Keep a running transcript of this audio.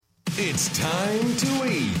It's time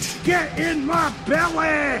to eat. Get in my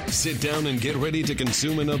belly! Sit down and get ready to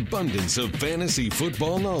consume an abundance of fantasy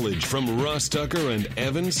football knowledge from Ross Tucker and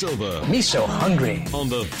Evan Silva. Me so hungry. On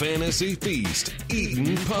the Fantasy Feast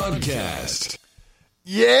Eatin' Podcast.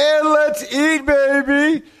 Yeah, let's eat,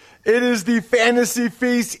 baby. It is the Fantasy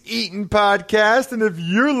Feast Eatin' Podcast, and if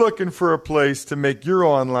you're looking for a place to make your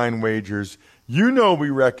online wagers, you know we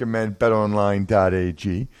recommend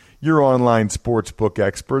betonline.ag, your online sportsbook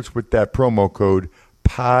experts, with that promo code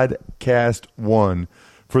PODCAST1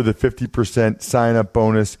 for the 50% sign-up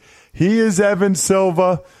bonus. He is Evan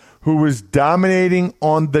Silva, who is dominating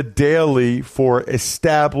on the daily for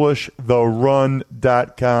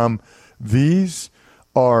EstablishTheRun.com. These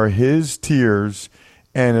are his tiers,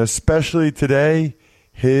 and especially today,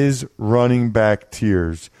 his running back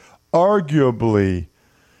tiers. Arguably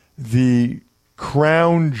the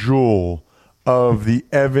crown jewel of the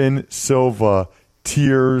Evan Silva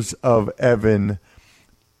Tiers of Evan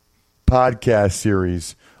podcast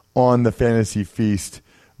series on the Fantasy Feast.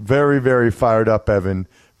 Very, very fired up, Evan,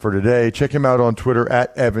 for today. Check him out on Twitter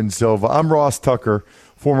at Evan Silva. I'm Ross Tucker,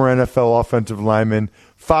 former NFL offensive lineman.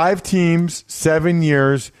 5 teams, 7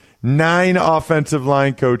 years, 9 offensive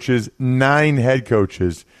line coaches, 9 head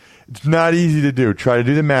coaches. It's not easy to do. Try to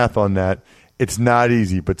do the math on that. It's not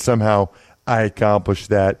easy, but somehow I accomplished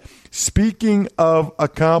that. Speaking of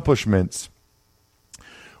accomplishments,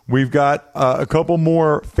 we've got a couple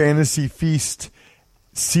more Fantasy Feast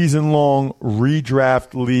season-long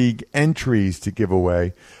redraft league entries to give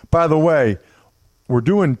away. By the way, we're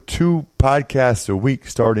doing 2 podcasts a week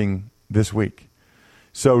starting this week.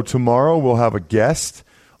 So tomorrow we'll have a guest.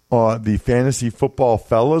 The Fantasy Football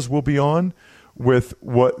Fellas will be on with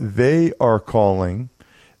what they are calling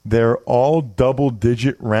their all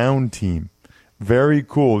double-digit round team. Very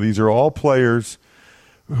cool. These are all players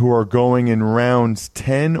who are going in rounds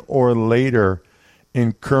 10 or later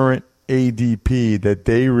in current ADP that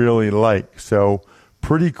they really like. So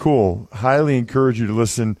pretty cool. Highly encourage you to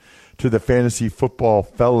listen to the Fantasy Football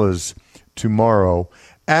Fellas tomorrow.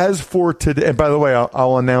 As for today, and by the way,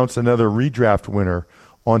 I'll announce another redraft winner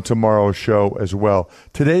on tomorrow's show as well.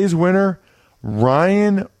 Today's winner,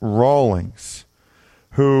 Ryan Rawlings,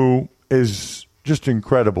 who is just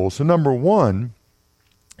incredible. So number one,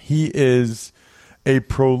 he is a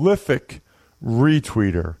prolific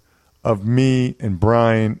retweeter of me and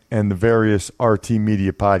Brian and the various RT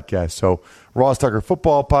Media podcasts. So Ross Tucker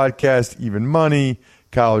Football Podcast, Even Money,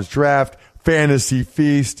 College Draft, Fantasy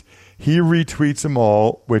Feast. He retweets them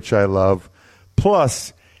all, which I love.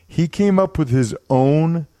 Plus, he came up with his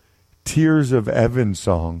own Tears of Evan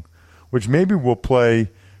song, which maybe we'll play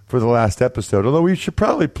for the last episode, although we should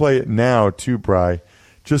probably play it now too, Bri,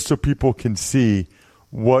 just so people can see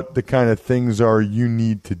what the kind of things are you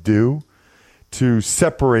need to do to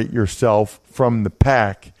separate yourself from the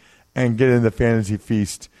pack and get in the Fantasy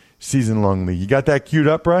Feast season-long league. You got that queued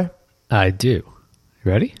up, Bri? I do. You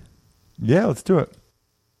ready? Yeah, let's do it.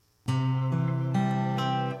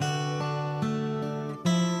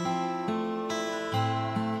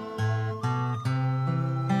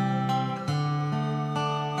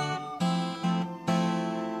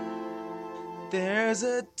 There's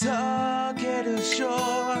a target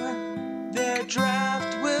ashore, their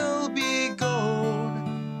draft will be gold,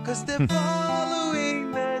 'cause they're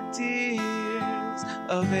following the tears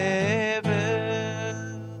of heaven.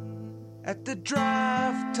 At the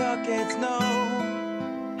draft, targets know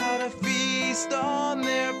how to feast on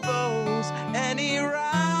their foes. Any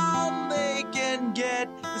round they can get,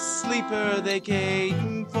 the sleeper they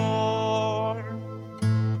came for.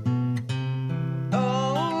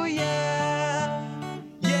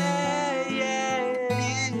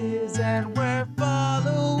 And we're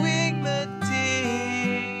following the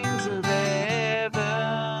tears of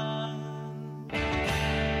heaven.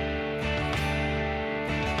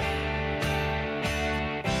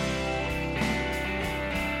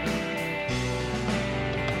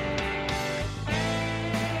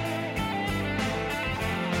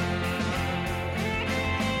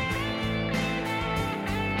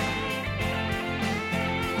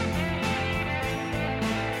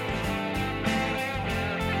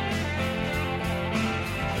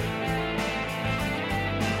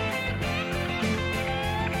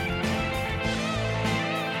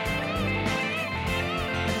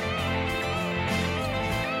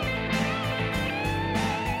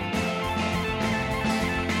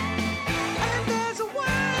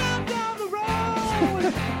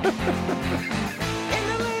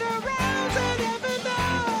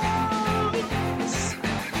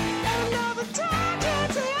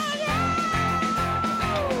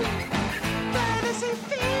 Fantasy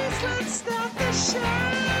Feast, let's start the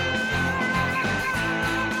show.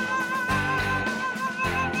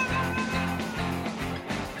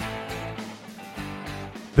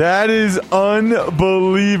 That is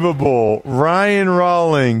unbelievable. Ryan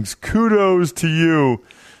Rawlings, kudos to you,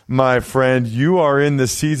 my friend. You are in the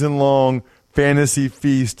season-long Fantasy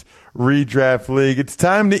Feast Redraft League. It's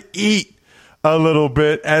time to eat a little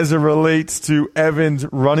bit as it relates to Evan's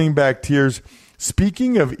running back tiers.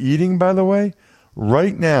 Speaking of eating, by the way,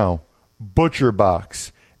 right now,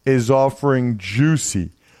 ButcherBox is offering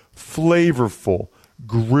juicy, flavorful,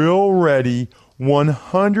 grill-ready,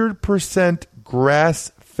 100%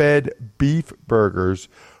 grass-fed beef burgers,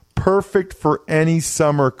 perfect for any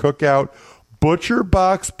summer cookout.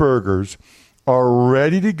 ButcherBox burgers are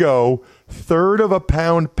ready to go, third of a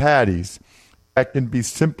pound patties that can be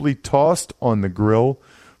simply tossed on the grill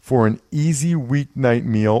for an easy weeknight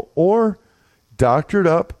meal or doctored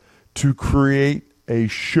up to create a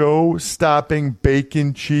show-stopping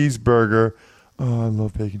bacon cheeseburger. Oh, I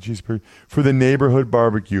love bacon cheeseburger. For the neighborhood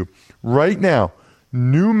barbecue. Right now,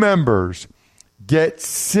 new members get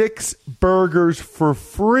 6 burgers for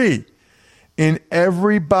free in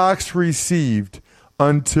every box received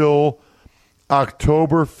until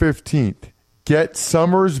October 15th. Get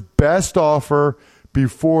summer's best offer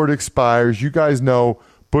before it expires. You guys know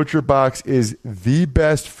ButcherBox is the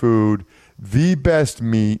best food, the best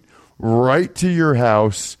meat, right to your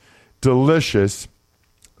house. Delicious.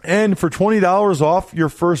 And for $20 off your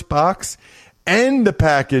first box and the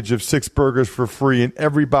package of 6 burgers for free in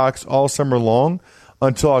every box all summer long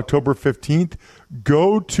until October 15th,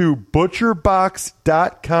 go to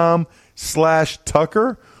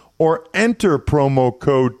butcherbox.com/Tucker or enter promo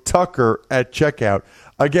code Tucker at checkout.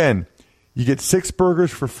 Again, you get 6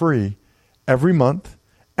 burgers for free every month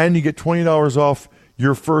and you get $20 off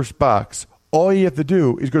your first box. All you have to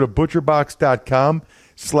do is go to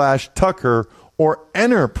butcherbox.com/Tucker or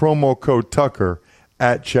enter promo code Tucker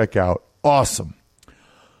at checkout. Awesome.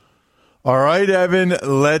 All right, Evan,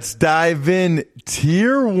 let's dive in.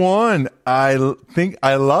 Tier 1, I think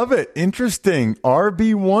I love it. Interesting.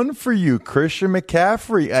 RB1 for you, Christian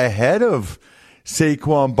McCaffrey, ahead of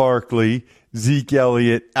Saquon Barkley, Zeke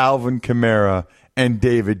Elliott, Alvin Kamara, and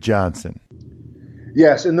David Johnson.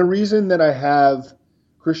 Yes, and the reason that I have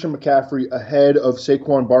Christian McCaffrey ahead of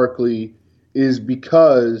Saquon Barkley is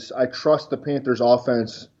because I trust the Panthers'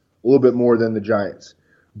 offense a little bit more than the Giants.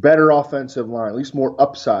 Better offensive line, at least more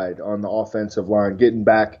upside on the offensive line, getting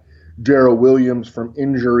back Darrell Williams from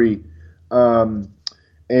injury, and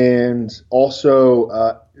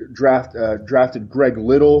also drafted Greg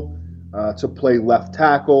Little to play left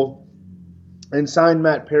tackle, and signed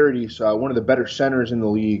Matt Paradis, one of the better centers in the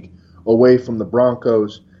league, away from the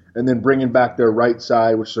Broncos, and then bringing back their right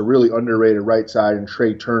side, which is a really underrated right side, and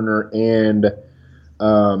Trey Turner and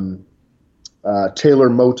Taylor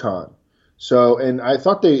Moton. So, and I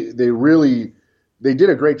thought they did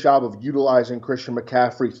a great job of utilizing Christian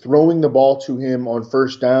McCaffrey, throwing the ball to him on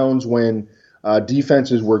first downs when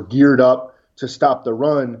defenses were geared up to stop the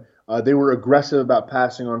run. They were aggressive about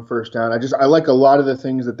passing on first down. I like a lot of the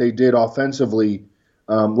things that they did offensively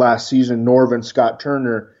last season. Norvin Scott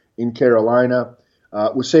Turner in Carolina.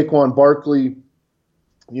 With Saquon Barkley,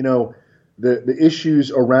 the issues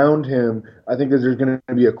around him, I think that there's going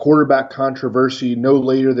to be a quarterback controversy no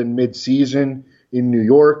later than midseason in New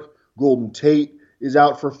York. Golden Tate is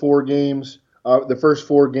out for 4 games, the first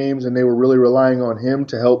 4 games, and they were really relying on him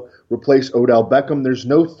to help replace Odell Beckham. There's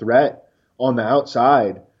no threat on the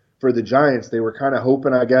outside for the Giants. They were kind of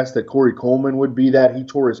hoping, I guess, that Corey Coleman would be that. He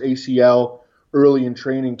tore his ACL early in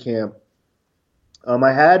training camp.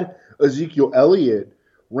 I had Ezekiel Elliott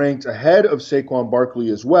ranked ahead of Saquon Barkley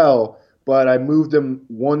as well, but I moved him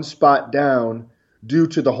 1 spot down due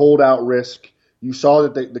to the holdout risk. You saw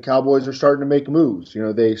that the Cowboys are starting to make moves.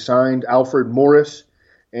 They signed Alfred Morris,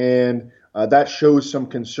 and that shows some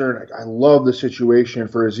concern. I love the situation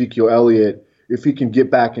for Ezekiel Elliott if he can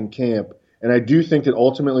get back in camp. And I do think that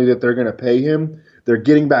ultimately that they're going to pay him. They're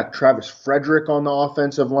getting back Travis Frederick on the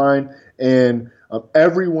offensive line, and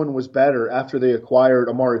everyone was better after they acquired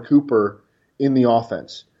Amari Cooper in the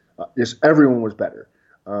offense. Just everyone was better.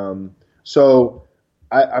 So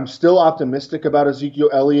I'm still optimistic about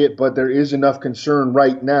Ezekiel Elliott, but there is enough concern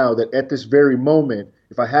right now that at this very moment,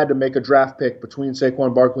 if I had to make a draft pick between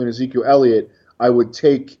Saquon Barkley and Ezekiel Elliott, I would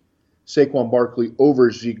take Saquon Barkley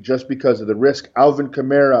over Zeke just because of the risk. Alvin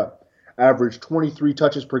Kamara averaged 23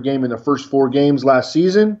 touches per game in the first 4 games last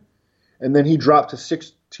season, and then he dropped to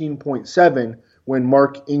 16.7 when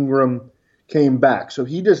Mark Ingram came back. So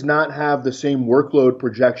he does not have the same workload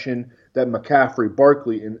projection that McCaffrey,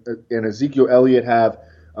 Barkley, and Ezekiel Elliott have.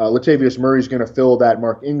 Latavius Murray is going to fill that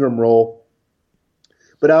Mark Ingram role.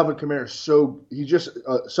 But Alvin Kamara he's just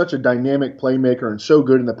such a dynamic playmaker and so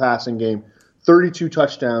good in the passing game. 32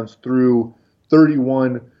 touchdowns through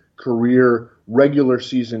 31 career regular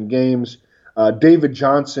season games. David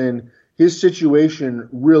Johnson, his situation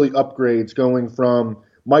really upgrades going from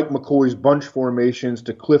Mike McCoy's bunch formations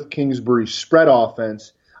to Cliff Kingsbury's spread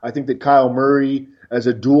offense. I think that Kyle Murray as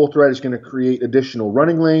a dual threat is going to create additional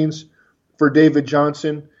running lanes for David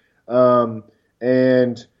Johnson. I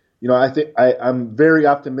think I'm very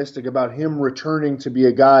optimistic about him returning to be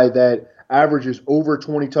a guy that averages over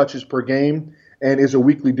 20 touches per game and is a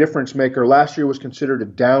weekly difference maker. Last year was considered a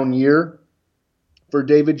down year for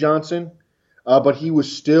David Johnson, but he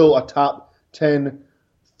was still a top 10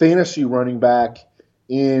 fantasy running back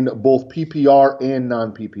in both PPR and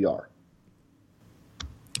non-PPR.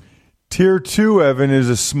 Tier 2, Evan, is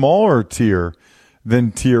a smaller tier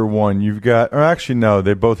than Tier 1. You've got, or actually, no,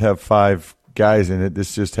 they both have 5 guys in it.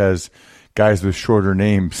 This just has guys with shorter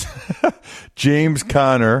names. James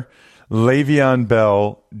Conner, Le'Veon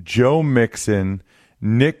Bell, Joe Mixon,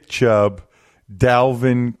 Nick Chubb,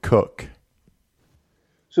 Dalvin Cook.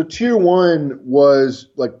 So Tier 1 was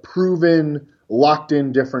like proven,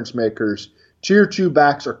 locked-in difference makers. Tier 2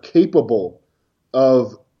 backs are capable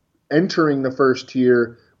of entering the first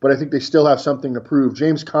tier, but I think they still have something to prove.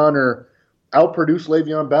 James Conner outproduced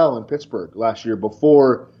Le'Veon Bell in Pittsburgh last year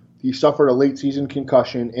before he suffered a late-season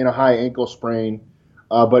concussion and a high ankle sprain.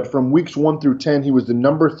 But from weeks 1 through 10, he was the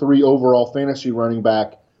number 3 overall fantasy running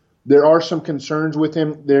back. There are some concerns with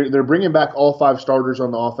him. They're bringing back all 5 starters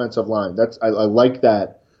on the offensive line. I like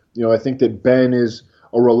that. I think that Ben is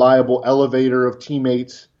a reliable elevator of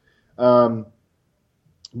teammates.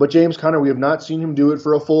 But James Conner, we have not seen him do it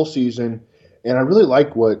for a full season. And I really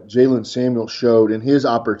like what Jaylen Samuel showed in his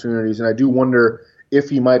opportunities, and I do wonder if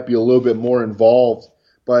he might be a little bit more involved.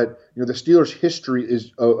 But the Steelers' history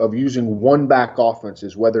is of using one-back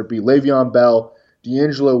offenses, whether it be Le'Veon Bell,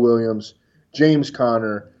 DeAngelo Williams, James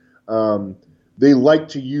Conner. They like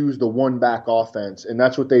to use the one-back offense, and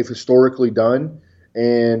that's what they've historically done.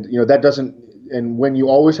 And that doesn't. And when you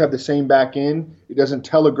always have the same back in, it doesn't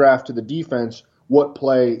telegraph to the defense what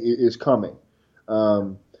play is coming.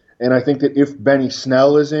 And I think that if Benny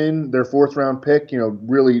Snell is in, their 4th-round pick,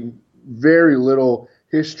 really very little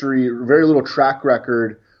history, very little track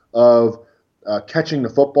record of catching the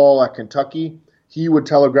football at Kentucky, he would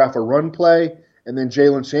telegraph a run play, and then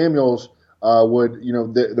Jaylen Samuels would,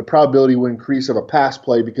 the probability would increase of a pass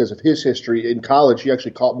play because of his history. In college, he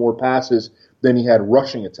actually caught more passes than he had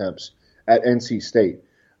rushing attempts at NC State.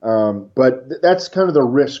 But that's kind of the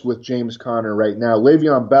risk with James Conner right now.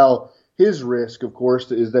 Le'Veon Bell, his risk, of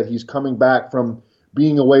course, is that he's coming back from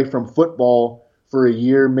being away from football for a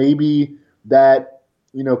year. Maybe that,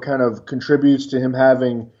 kind of contributes to him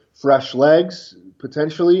having fresh legs,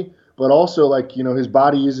 potentially. But also, his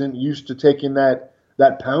body isn't used to taking that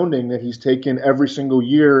pounding that he's taken every single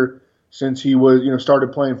year since he was,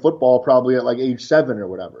 started playing football probably at age 7 or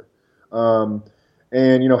whatever.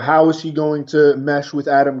 And how is he going to mesh with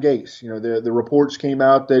Adam Gase? The reports came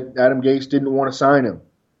out that Adam Gase didn't want to sign him.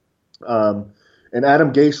 And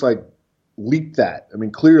Adam Gase leaked that. I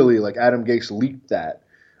mean, clearly Adam Gase leaked that.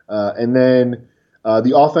 And then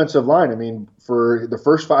the offensive line. For the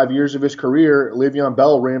first 5 years of his career, Le'Veon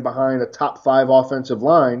Bell ran behind a top 5 offensive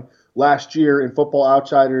line. Last year in Football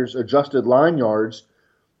Outsiders adjusted line yards,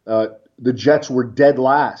 the Jets were dead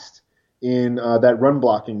last in that run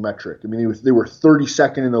blocking metric. They were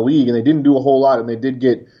 32nd in the league, and they didn't do a whole lot. And they did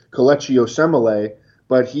get Kelechi Osemele,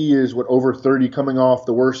 but he is over 30 coming off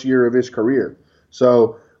the worst year of his career.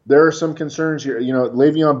 So there are some concerns here.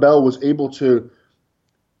 Le'Veon Bell was able to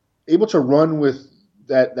run with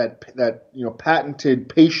that patented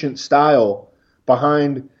patient style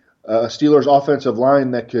behind a Steelers offensive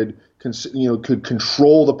line that could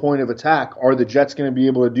control the point of attack. Are the Jets going to be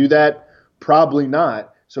able to do that? Probably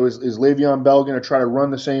not. So is Le'Veon Bell going to try to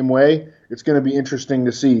run the same way? It's going to be interesting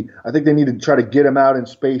to see. I think they need to try to get him out in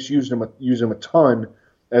space, use him a ton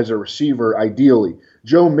as a receiver, ideally.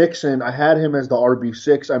 Joe Mixon, I had him as the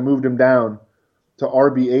RB6. I moved him down to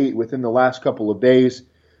RB8 within the last couple of days.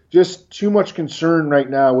 Just too much concern right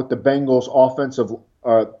now with the Bengals'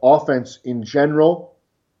 offense in general.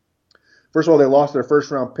 First of all, they lost their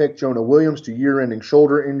first-round pick, Jonah Williams, to year-ending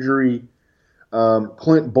shoulder injury.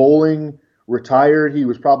 Clint Bowling retired. He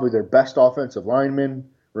was probably their best offensive lineman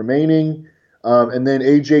remaining. And then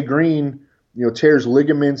A.J. Green, tears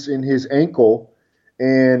ligaments in his ankle,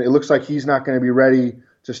 and it looks like he's not going to be ready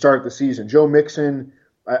to start the season. Joe Mixon,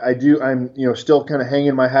 I'm still kind of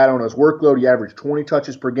hanging my hat on his workload. He averaged 20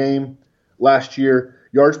 touches per game last year.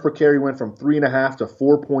 Yards per carry went from 3.5 to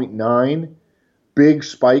 4.9. Big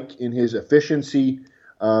spike in his efficiency.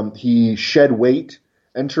 He shed weight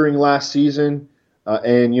entering last season.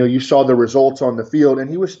 And, you saw the results on the field, and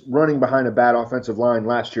he was running behind a bad offensive line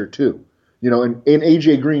last year too. And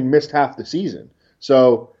A.J. Green missed half the season.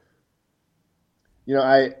 So,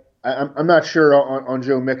 I'm not sure on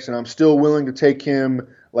Joe Mixon. I'm still willing to take him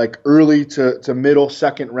like early to middle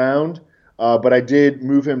second round, but I did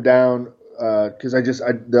move him down because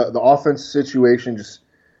the offense situation just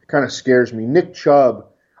kind of scares me. Nick Chubb,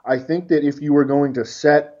 I think that if you were going to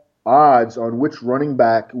set odds on which running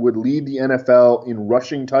back would lead the NFL in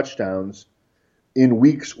rushing touchdowns in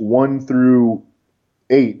weeks 1 through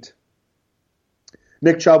 8,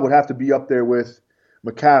 Nick Chubb would have to be up there with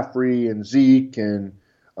McCaffrey and Zeke and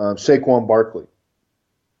Saquon Barkley,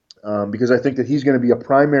 because I think that he's going to be a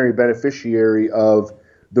primary beneficiary of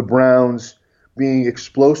the Browns being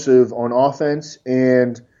explosive on offense,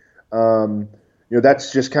 and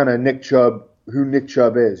that's just kind of who Nick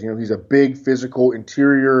Chubb is. He's a big physical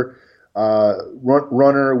interior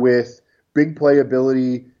runner with big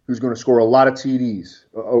playability who's going to score a lot of TDs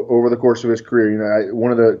over the course of his career.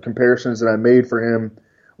 One of the comparisons that I made for him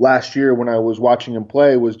last year when I was watching him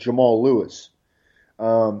play was Jamal Lewis.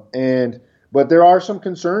 But there are some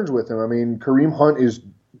concerns with him. I mean, Kareem Hunt is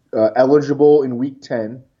eligible in Week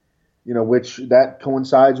 10, which that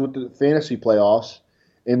coincides with the fantasy playoffs.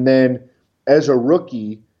 And then as a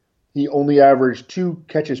rookie, he only averaged 2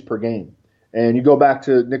 catches per game. And you go back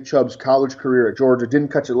to Nick Chubb's college career at Georgia,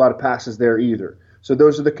 didn't catch a lot of passes there either. So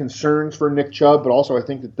those are the concerns for Nick Chubb, but also I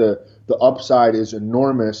think that the upside is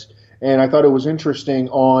enormous. And I thought it was interesting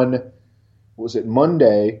on,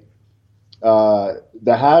 Monday, the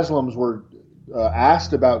Haslams were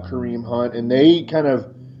asked about Kareem Hunt, and they kind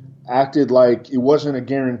of acted like it wasn't a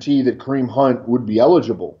guarantee that Kareem Hunt would be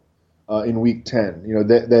eligible in Week 10.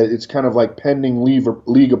 That it's kind of like pending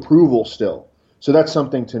league approval still. So that's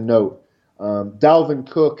something to note. Dalvin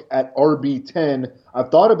Cook at RB10, I've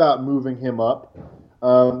thought about moving him up.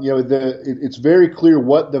 It's very clear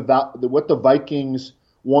what the Vikings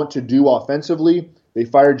want to do offensively. They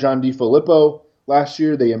fired John DeFilippo last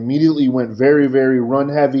year. They immediately went very, very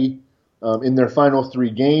run-heavy in their final 3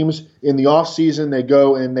 games. In the offseason, they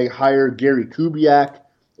go and they hire Gary Kubiak,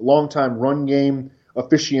 longtime run game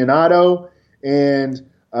aficionado, and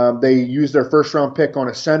they use their first-round pick on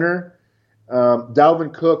a center.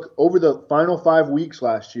 Dalvin Cook, over the final 5 weeks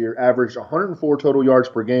last year, averaged 104 total yards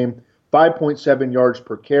per game, 5.7 yards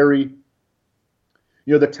per carry.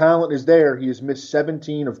 The talent is there. He has missed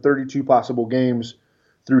 17 of 32 possible games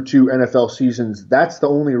through 2 NFL seasons. That's the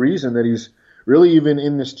only reason that he's really even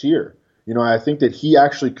in this tier. I think that he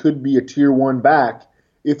actually could be a tier 1 back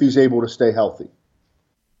if he's able to stay healthy.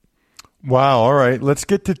 Wow. All right. Let's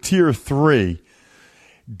get to tier 3.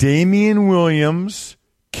 Damian Williams,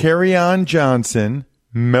 Kerryon Johnson,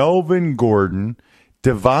 Melvin Gordon,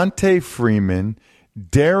 Devontae Freeman,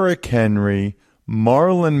 Derrick Henry,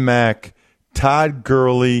 Marlon Mack, Todd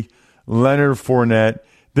Gurley, Leonard Fournette.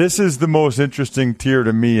 This is the most interesting tier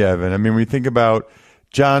to me, Evan. I mean, we think about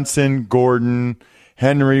Johnson, Gordon,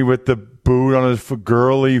 Henry with the boot on his foot,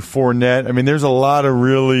 Gurley, Fournette. I mean, there's a lot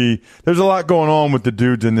going on with the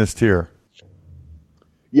dudes in this tier.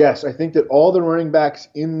 Yes, I think that all the running backs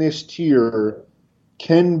in this tier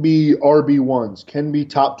can be RB1s, can be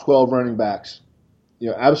top 12 running backs.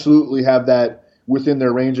 Absolutely have that within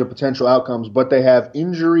their range of potential outcomes, but they have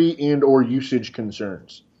injury and or usage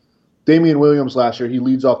concerns. Damian Williams last year, he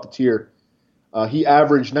leads off the tier. He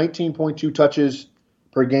averaged 19.2 touches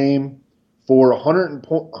per game for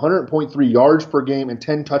 100.3 yards per game and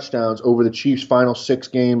 10 touchdowns over the Chiefs' final 6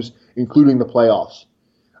 games, including the playoffs.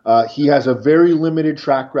 He has a very limited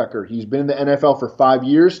track record. He's been in the NFL for 5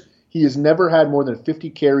 years. He has never had more than 50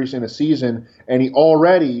 carries in a season, and he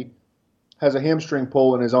already has a hamstring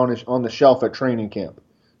pull and is on the shelf at training camp.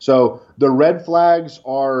 So the red flags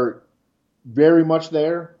are very much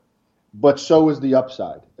there, but so is the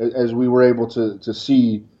upside, as we were able to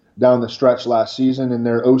see down the stretch last season. And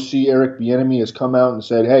their OC, Eric Bieniemy, has come out and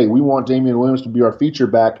said, hey, we want Damian Williams to be our feature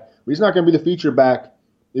back, but he's not going to be the feature back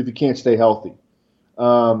if he can't stay healthy.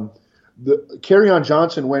 Kerryon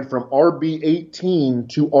Johnson went from RB18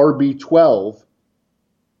 to RB12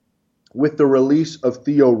 with the release of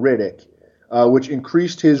Theo Riddick, which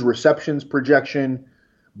increased his receptions projection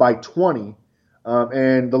by 20.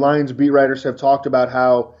 And the Lions beat writers have talked about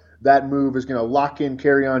how that move is going to lock in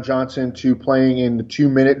Kerryon Johnson to playing in the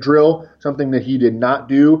 2-minute drill, something that he did not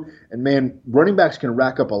do. And, man, running backs can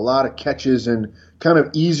rack up a lot of catches and kind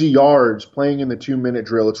of easy yards playing in the 2-minute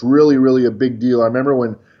drill. It's really, really a big deal. I remember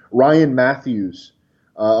when Ryan Matthews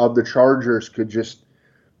of the Chargers could just,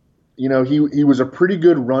 he was a pretty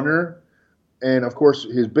good runner. And, of course,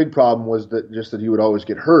 his big problem was that he would always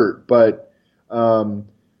get hurt. But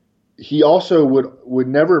he also would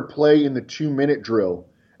never play in the 2-minute drill.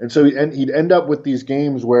 And so he'd end up with these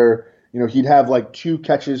games where, he'd have like 2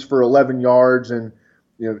 catches for 11 yards and,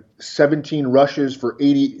 17 rushes for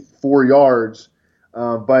 84 yards.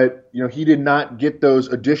 But he did not get those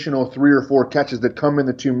additional 3 or 4 catches that come in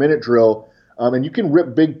the 2-minute drill. And you can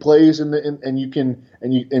rip big plays and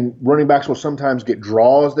running backs will sometimes get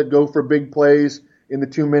draws that go for big plays in the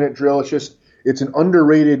 2-minute drill. It's an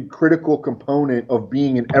underrated critical component of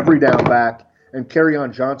being an every down back, and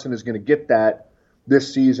Kerryon Johnson is going to get that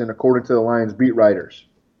this season, according to the Lions beat writers.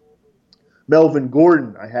 Melvin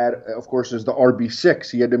Gordon, I had, of course, as the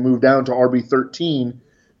RB6. He had to move down to RB13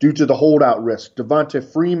 due to the holdout risk. Devonta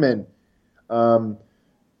Freeman,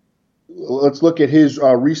 let's look at his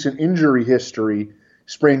recent injury history.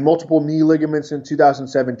 Sprained multiple knee ligaments in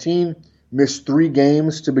 2017, missed 3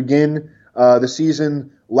 games to begin the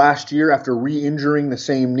season last year after re-injuring the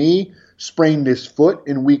same knee, sprained his foot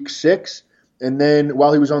in week 6, and then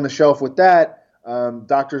while he was on the shelf with that,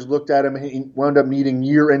 doctors looked at him and he wound up needing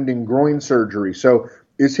year-ending groin surgery. So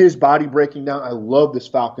is his body breaking down? I love this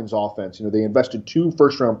Falcons offense. They invested 2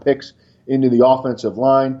 first-round picks into the offensive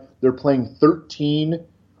line. They're playing 13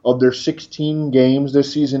 of their 16 games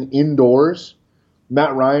this season indoors.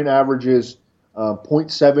 Matt Ryan averages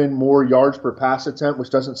 0.7 more yards per pass attempt, which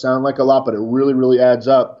doesn't sound like a lot, but it really, really adds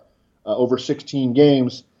up. Over 16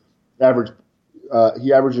 games, he averages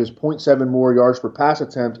 0.7 more yards per pass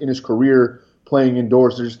attempt in his career playing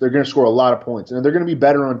indoors. They're going to score a lot of points, and they're going to be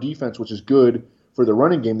better on defense, which is good for the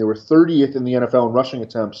running game. They were 30th in the NFL in rushing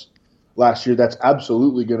attempts last year. That's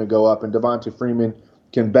absolutely going to go up, and Devonta Freeman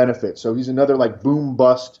can benefit. So he's another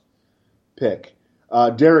boom-bust pick.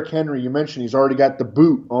 Derrick Henry, you mentioned he's already got the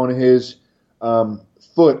boot on his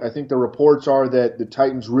foot. I think the reports are that the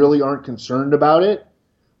Titans really aren't concerned about it,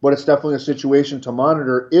 but it's definitely a situation to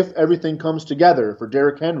monitor if everything comes together for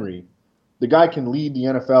Derrick Henry. The guy can lead the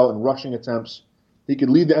NFL in rushing attempts. He could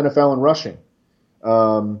lead the NFL in rushing.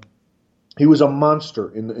 He was a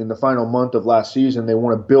monster in the final month of last season. They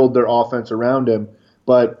want to build their offense around him,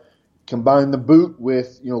 but combine the boot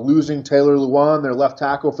with losing Taylor Lewan, their left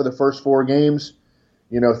tackle, for the first 4 games.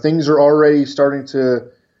 Things are already starting to.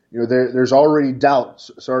 There's already doubt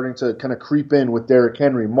starting to kind of creep in with Derrick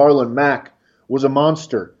Henry. Marlon Mack was a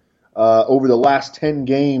monster over the last 10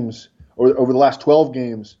 games, or over the last 12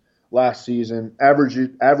 games last season.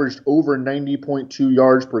 Averaged over 90.2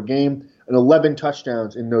 yards per game and 11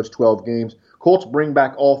 touchdowns in those 12 games. Colts bring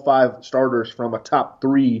back all 5 starters from a top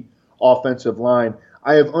 3 offensive line.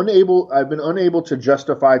 I've been unable to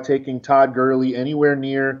justify taking Todd Gurley anywhere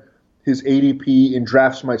near his ADP in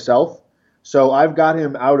drafts myself, so I've got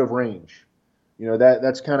him out of range.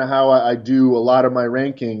 That's kind of how I do a lot of my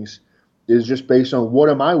rankings, is just based on what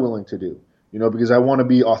am I willing to do. Because I want to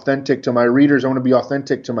be authentic to my readers, I want to be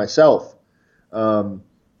authentic to myself. And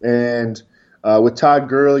with Todd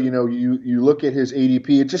Gurley, you look at his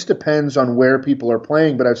ADP. It just depends on where people are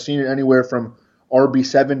playing, but I've seen it anywhere from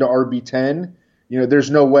RB7 to RB10. There's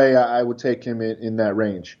no way I would take him in that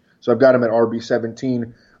range. So I've got him at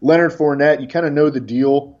RB17. Leonard Fournette, you kind of know the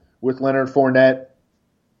deal with Leonard Fournette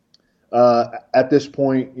at this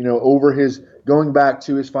point. Going back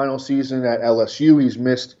to his final season at LSU, he's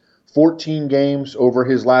missed 14 games over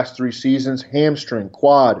his last 3 seasons, hamstring,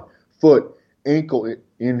 quad, foot, ankle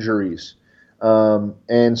injuries.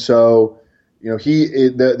 And so,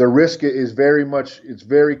 the risk is it's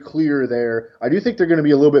very clear there. I do think they're going to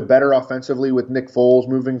be a little bit better offensively with Nick Foles,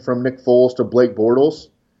 moving from Nick Foles to Blake Bortles.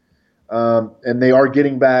 And they are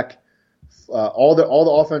getting back all the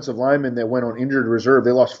offensive linemen that went on injured reserve.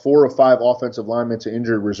 They lost 4 of 5 offensive linemen to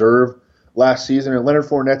injured reserve last season, and Leonard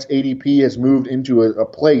Fournette's ADP has moved into a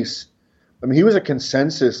place. I mean, he was a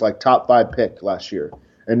consensus top 5 pick last year,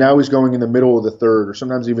 and now he's going in the middle of the 3rd, or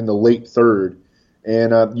sometimes even the late 3rd.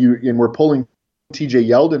 And we're pulling T.J.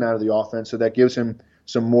 Yeldon out of the offense, so that gives him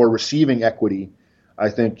some more receiving equity. I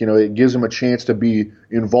think it gives him a chance to be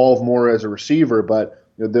involved more as a receiver, but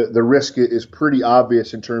the risk is pretty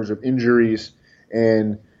obvious in terms of injuries,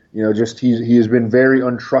 and he has been very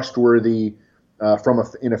untrustworthy.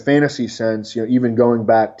 In a fantasy sense, even going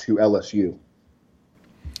back to LSU.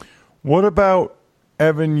 What about,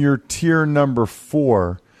 Evan, your tier number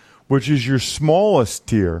 4, which is your smallest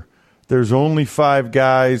tier? There's only 5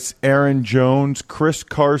 guys: Aaron Jones, Chris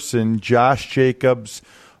Carson, Josh Jacobs,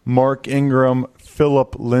 Mark Ingram,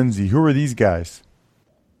 Phillip Lindsay. Who are these guys?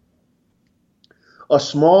 A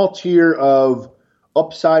small tier of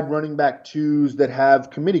upside running back 2s that have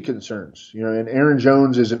committee concerns. And Aaron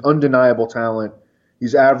Jones is an undeniable talent.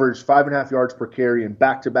 He's averaged 5.5 yards per carry in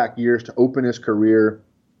back-to-back years to open his career.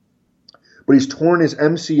 But he's torn his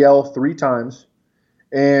MCL 3 times,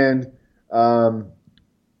 and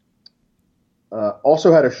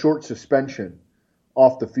also had a short suspension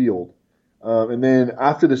off the field. And then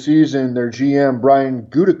after the season, their GM, Brian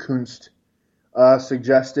Gutekunst,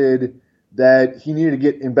 suggested that he needed to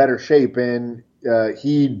get in better shape, and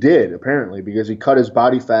he did, apparently, because he cut his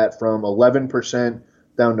body fat from 11%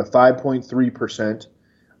 down to 5.3%.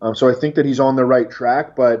 So I think that he's on the right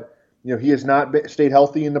track, but he has not stayed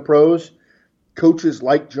healthy in the pros. Coaches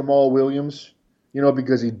like Jamal Williams,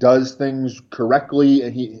 because he does things correctly,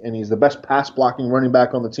 and he's the best pass blocking running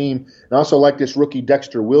back on the team. And I also like this rookie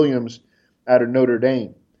Dexter Williams out of Notre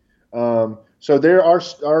Dame. So there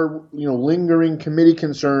are lingering committee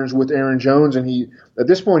concerns with Aaron Jones, and he at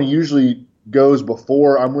this point he usually goes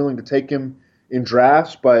before I'm willing to take him in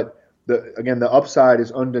drafts, but the upside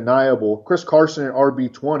is undeniable. Chris Carson at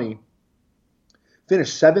RB20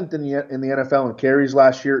 finished 7th in the NFL in carries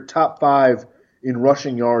last year, top 5 in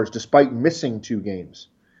rushing yards despite missing 2 games.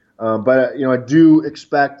 But I do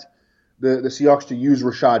expect the Seahawks to use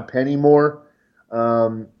Rashad Penny more.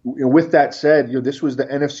 With that said, this was the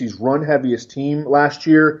NFC's run heaviest team last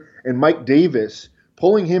year, and Mike Davis,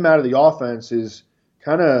 pulling him out of the offense is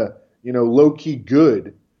kind of low key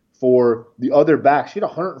good for the other backs. He had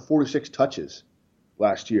 146 touches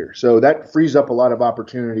last year, so that frees up a lot of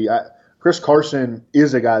opportunity. Chris Carson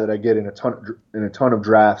is a guy that I get in a ton of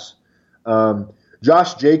drafts.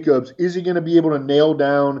 Josh Jacobs, is he going to be able to nail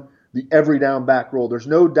down the every down back role? There's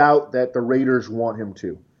no doubt that the Raiders want him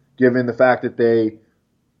to, given the fact that they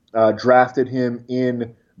drafted him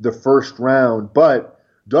in the first round. But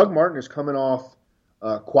Doug Martin is coming off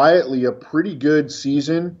quietly a pretty good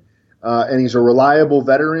season, and he's a reliable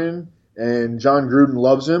veteran, and John Gruden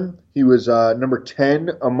loves him. He was number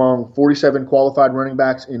 10 among 47 qualified running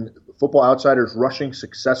backs in Football Outsiders rushing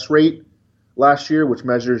success rate last year, which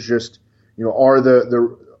measures just,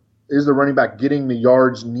 is the running back getting the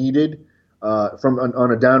yards needed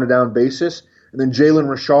on a down-to-down basis. And then Jalen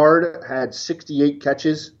Richard had 68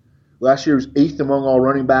 catches. Last year he was 8th among all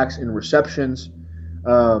running backs in receptions.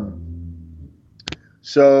 And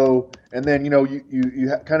then,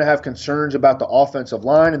 you kind of have concerns about the offensive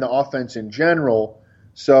line and the offense in general.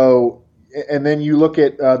 So, and then you look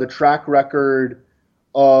at the track record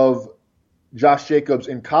of Josh Jacobs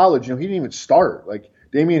in college. He didn't even start. Like,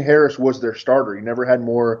 Damian Harris was their starter. He never had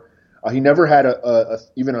more. He never had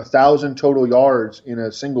even 1,000 total yards in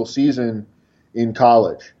a single season in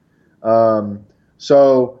college.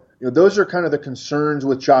 So those are kind of the concerns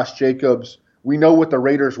with Josh Jacobs. We know what the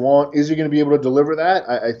Raiders want. Is he going to be able to deliver that?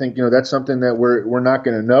 I think that's something that we're not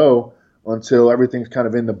going to know until everything's kind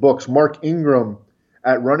of in the books. Mark Ingram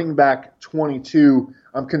at running back 22.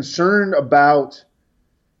 I'm concerned about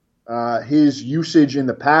his usage in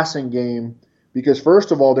the passing game because,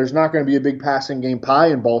 first of all, there's not going to be a big passing game pie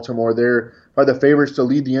in Baltimore. They're the favorites to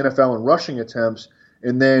lead the NFL in rushing attempts.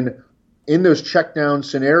 And then in those check down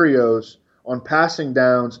scenarios on passing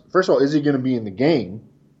downs, first of all, is he going to be in the game?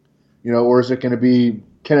 Or is it going to be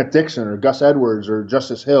Kenneth Dixon or Gus Edwards or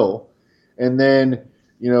Justice Hill? And then,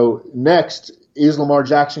 next, is Lamar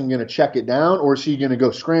Jackson going to check it down or is he going to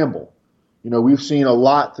go scramble? We've seen a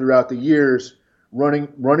lot throughout the years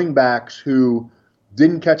running backs who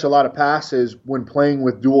didn't catch a lot of passes when playing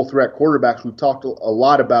with dual threat quarterbacks. We've talked a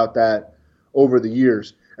lot about that over the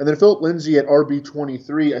years. And then Philip Lindsay at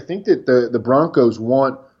RB23, I think that the Broncos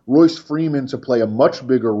want Royce Freeman to play a much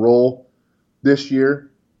bigger role this year.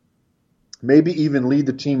 Maybe even lead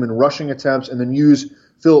the team in rushing attempts and then use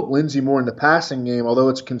Philip Lindsay more in the passing game, although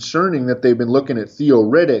it's concerning that they've been looking at Theo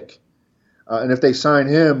Riddick. And if they sign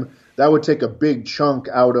him, that would take a big chunk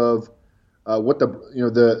out of what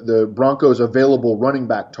the Broncos' available running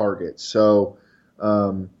back targets. So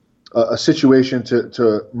a situation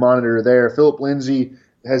to monitor there. Philip Lindsay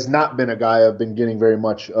has not been a guy I've been getting very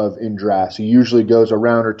much of in drafts. He usually goes a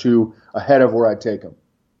round or two ahead of where I'd take him.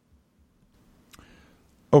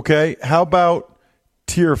 Okay, how about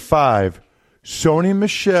Tier 5? Sony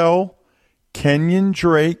Michel, Kenyon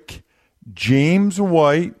Drake, James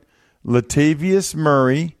White, Latavius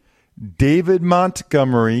Murray, David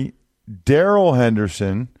Montgomery, Darrell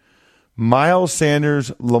Henderson, Miles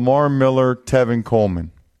Sanders, Lamar Miller, Tevin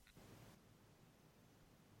Coleman.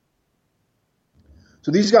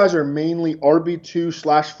 So these guys are mainly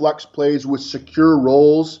RB2/flex plays with secure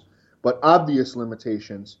roles, but obvious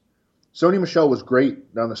limitations. Sony Michel was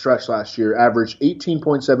great down the stretch last year, averaged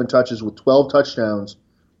 18.7 touches with 12 touchdowns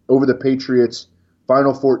over the Patriots'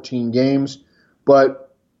 final 14 games.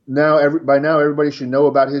 But by now everybody should know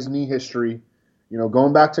about his knee history.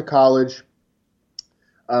 Going back to college,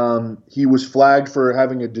 he was flagged for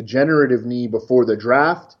having a degenerative knee before the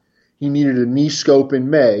draft. He needed a knee scope in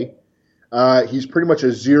May. he's pretty much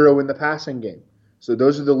a zero in the passing game. So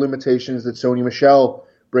those are the limitations that Sony Michel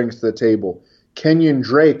brings to the table. Kenyon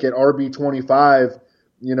Drake at RB25,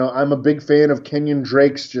 I'm a big fan of Kenyon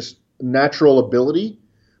Drake's just natural ability,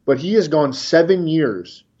 but he has gone 7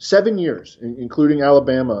 years, including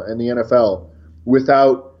Alabama and the NFL,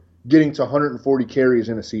 without getting to 140 carries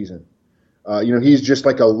in a season. He's just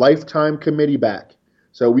like a lifetime committee back.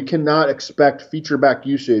 So we cannot expect feature back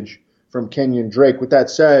usage from Kenyon Drake. With that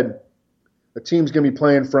said, the team's going to be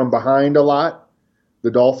playing from behind a lot.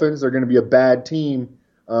 The Dolphins, they're going to be a bad team.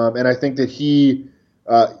 And I think that he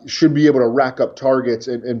should be able to rack up targets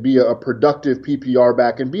and be a productive PPR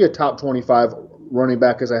back and be a top 25 running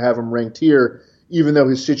back as I have him ranked here, even though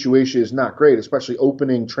his situation is not great, especially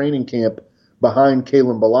opening training camp behind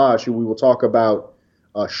Kalen Ballage, who we will talk about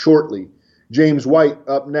shortly. James White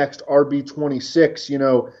up next,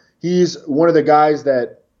 RB26. He's one of the guys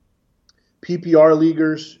that PPR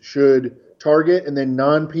leaguers should target, and then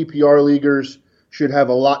non-PPR leaguers should have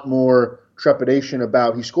a lot more trepidation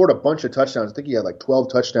about. He scored a bunch of touchdowns. I think he had like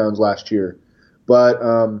 12 touchdowns last year, but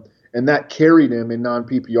and that carried him in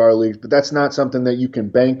non-PPR leagues. But that's not something that you can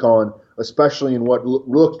bank on, especially in what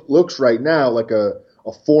looks right now like a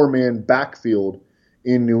four-man backfield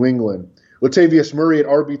in New England. Latavius Murray at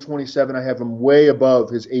RB27, I have him way above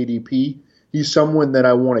his ADP. He's someone that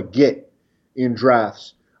I want to get in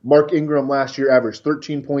drafts. Mark Ingram last year averaged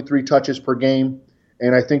 13.3 touches per game,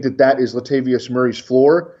 and I think that is Latavius Murray's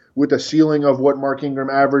floor, with a ceiling of what Mark Ingram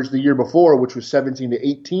averaged the year before, which was 17 to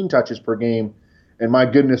 18 touches per game. And my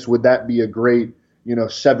goodness, would that be a great,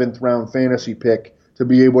 seventh-round fantasy pick to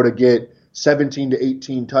be able to get 17 to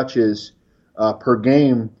 18 touches per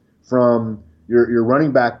game from your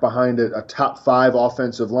running back behind a top 5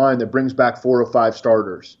 offensive line that brings back 4 or 5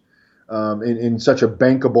 starters in such a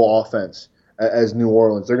bankable offense as New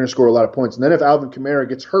Orleans. They're going to score a lot of points. And then if Alvin Kamara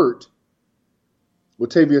gets hurt,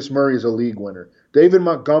 Latavius Murray is a league winner. David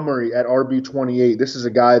Montgomery at RB28. This is a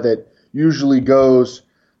guy that usually goes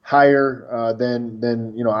higher than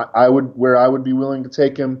I would be willing to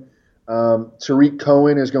take him. Tariq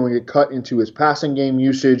Cohen is going to get cut into his passing game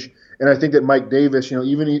usage, and I think that Mike Davis,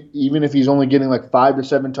 even if he's only getting like 5 to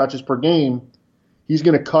 7 touches per game, he's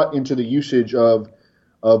going to cut into the usage of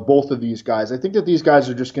both of these guys. I think that these guys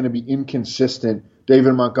are just going to be inconsistent,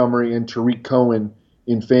 David Montgomery and Tariq Cohen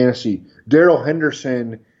in fantasy. Darrell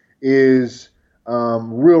Henderson is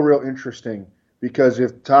real interesting, because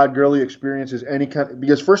if Todd Gurley experiences any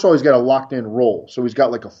because first of all, he's got a locked-in role, so he's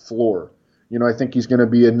got like a floor. I think he's going to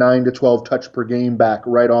be a 9 to 12 touch per game back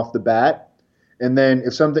right off the bat. And then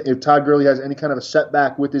if Todd Gurley has any kind of a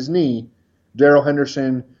setback with his knee, Darrell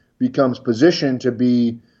Henderson becomes positioned to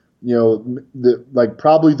be,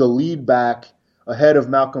 probably the lead back ahead of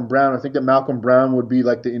Malcolm Brown. I think that Malcolm Brown would be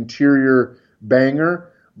like the interior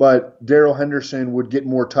banger, but Darrell Henderson would get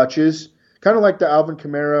more touches, kind of like the Alvin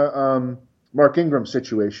Kamara, Mark Ingram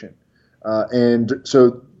situation. And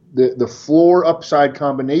so the floor upside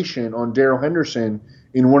combination on Darrell Henderson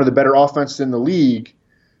in one of the better offenses in the league,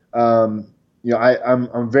 I'm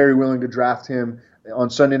very willing to draft him. On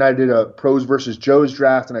Sunday night, I did a pros versus Joe's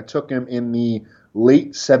draft, and I took him in the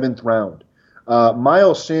late 7th round.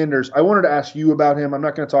 Miles Sanders, I wanted to ask you about him. I'm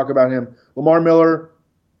not going to talk about him. Lamar Miller,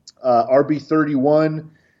 RB31,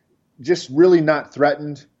 just really not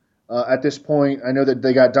threatened at this point. I know that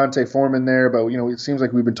they got Dante Foreman there, but it seems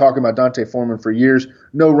like we've been talking about Dante Foreman for years.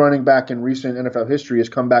 No running back in recent NFL history has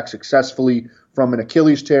come back successfully from an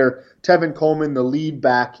Achilles tear. Tevin Coleman, the lead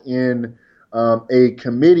back in a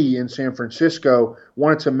committee in San Francisco,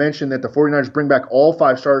 wanted to mention that the 49ers bring back all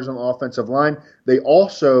 5 starters on the offensive line. They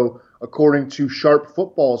also, according to Sharp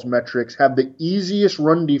Football's metrics, have the easiest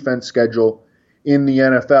run defense schedule in the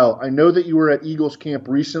NFL. I know that you were at Eagles camp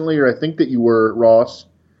recently, or I think that you were, Ross.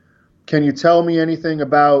 Can you tell me anything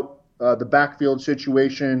about the backfield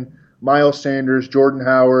situation, Miles Sanders, Jordan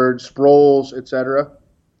Howard, Sproles, etc.?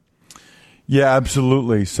 Yeah,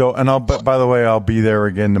 absolutely. So, and by the way, I'll be there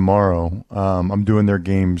again tomorrow. I'm doing their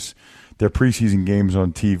preseason games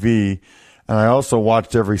on TV, and I also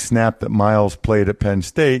watched every snap that Miles played at Penn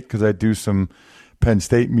State, because I do some Penn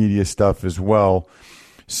State media stuff as well.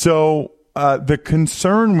 So the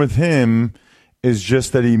concern with him is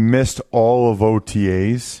just that he missed all of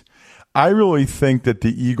OTAs. I really think that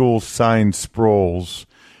the Eagles signed Sproles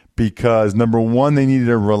because, number one, they needed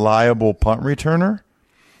a reliable punt returner.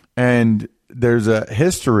 And there's a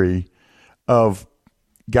history of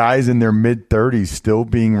guys in their mid-30s still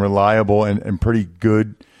being reliable and pretty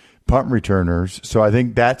good punt returners. So I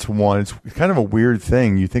think that's one. It's kind of a weird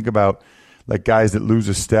thing. You think about like guys that lose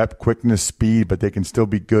a step, quickness, speed, but they can still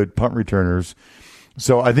be good punt returners.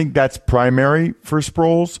 So I think that's primary for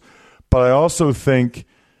Sproles. But I also think,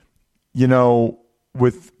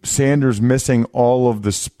 with Sanders missing all of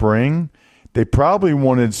the spring, they probably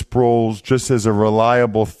wanted Sproles just as a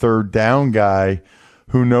reliable third down guy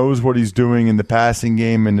who knows what he's doing in the passing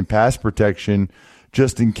game and the pass protection,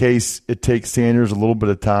 just in case it takes Sanders a little bit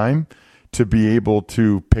of time to be able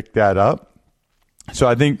to pick that up. So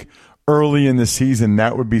I think early in the season,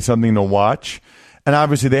 that would be something to watch. And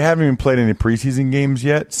obviously, they haven't even played any preseason games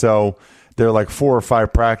yet, so they're like 4 or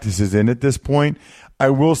 5 practices in at this point. I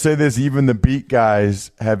will say this, even the beat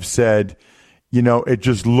guys have said, it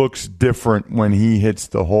just looks different when he hits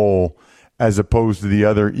the hole as opposed to the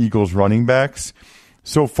other Eagles running backs.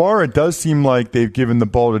 So far, it does seem like they've given the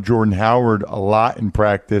ball to Jordan Howard a lot in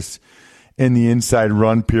practice in the inside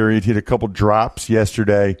run period. He had a couple drops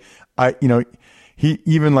yesterday. He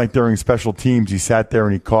even like during special teams, he sat there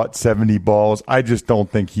and he caught 70 balls. I just don't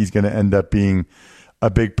think he's going to end up being a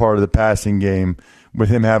big part of the passing game with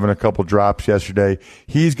him having a couple drops yesterday.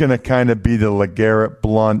 He's going to kind of be the LeGarrette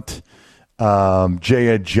Blount,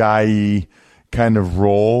 Jay Ajayi kind of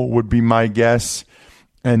role would be my guess.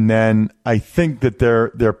 And then I think that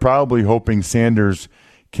they're probably hoping Sanders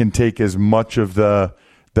can take as much of the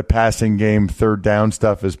passing game, third down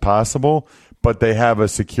stuff as possible, but they have a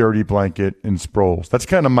security blanket in Sproles. That's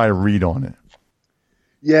kind of my read on it.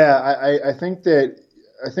 Yeah, I think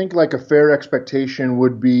like a fair expectation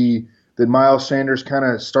would be that Miles Sanders kind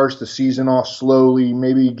of starts the season off slowly,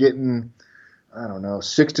 maybe getting,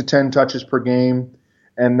 6 to 10 touches per game.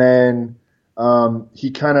 And then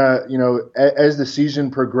he kind of, as the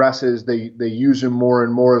season progresses, they use him more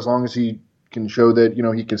and more as long as he can show that,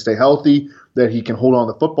 he can stay healthy, that he can hold on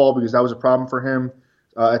to the football, because that was a problem for him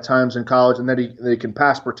at times in college, and that they can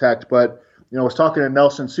pass protect. But, I was talking to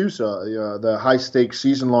Nelson Sousa, the high-stakes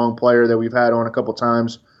season-long player that we've had on a couple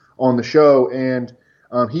times on the show, and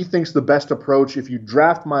he thinks the best approach, if you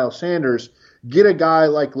draft Miles Sanders, get a guy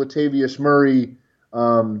like Latavius Murray,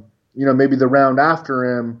 maybe the round after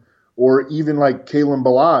him, or even like Kalen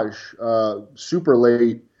Ballage, super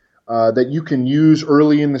late, that you can use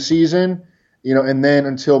early in the season, and then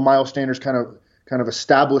until Miles Sanders kind of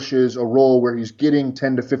establishes a role where he's getting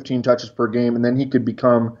 10 to 15 touches per game, and then he could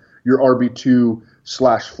become your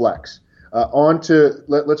RB2/flex.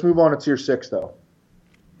 Let's move on to tier 6 though.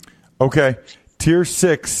 Okay. Tier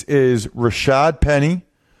 6 is Rashad Penny,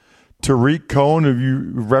 Tariq Cohen, who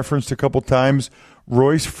you referenced a couple times,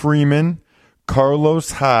 Royce Freeman,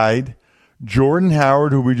 Carlos Hyde, Jordan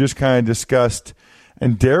Howard, who we just kind of discussed,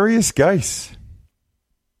 and Darius Geis.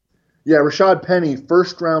 Yeah, Rashad Penny,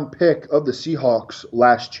 first-round pick of the Seahawks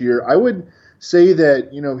last year. I would say that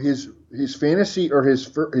his fantasy or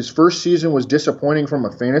his first season was disappointing from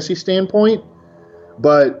a fantasy standpoint,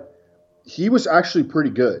 but he was actually pretty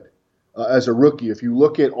good as a rookie. If you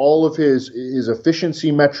look at all of his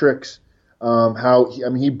efficiency metrics,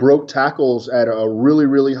 he broke tackles at a really,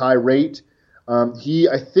 really high rate. He,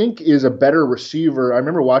 I think, is a better receiver. I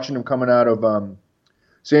remember watching him coming out of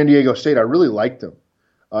San Diego State. I really liked him.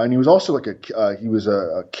 And he was also a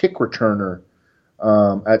kick returner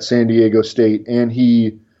at San Diego State, and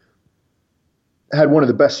he had one of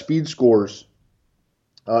the best speed scores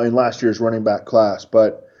in last year's running back class.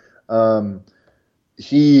 But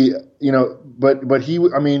he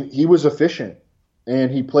was efficient,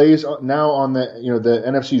 and he plays now on the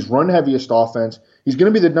NFC's run heaviest offense. He's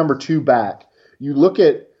going to be the number 2 back. You look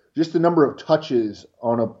at just the number of touches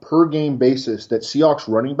on a per game basis that Seahawks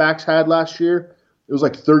running backs had last year. It was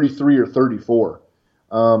like 33 or 34.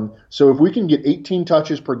 So if we can get 18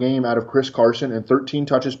 touches per game out of Chris Carson and 13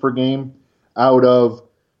 touches per game out of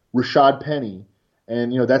Rashad Penny,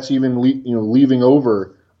 and that's even leaving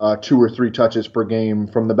over 2 or 3 touches per game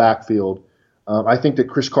from the backfield. I think that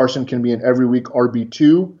Chris Carson can be an every week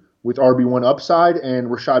RB2 with RB1 upside, and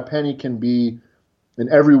Rashad Penny can be an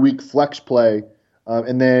every week flex play,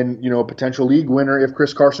 and then a potential league winner if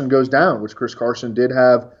Chris Carson goes down, which Chris Carson did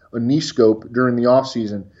have a knee scope during the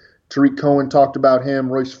offseason. Tariq Cohen talked about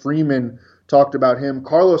him. Royce Freeman talked about him.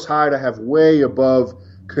 Carlos Hyde I have way above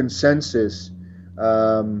consensus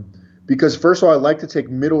because, first of all, I like to take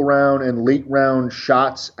middle round and late round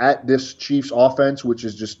shots at this Chiefs offense, which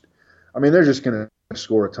is just – they're just going to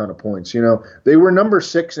score a ton of points. They were number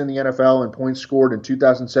 6 in the NFL in points scored in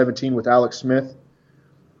 2017 with Alex Smith,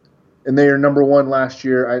 and they are number 1 last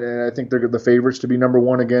year. I think they're the favorites to be number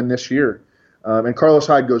 1 again this year. And Carlos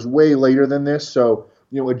Hyde goes way later than this, so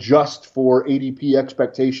adjust for ADP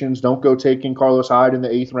expectations. Don't go taking Carlos Hyde in the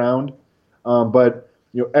 8th round. But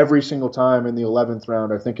every single time in the 11th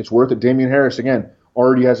round, I think it's worth it. Damian Harris, again,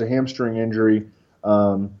 already has a hamstring injury.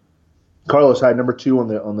 Carlos Hyde, number 2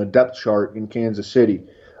 on the depth chart in Kansas City.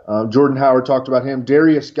 Jordan Howard talked about him.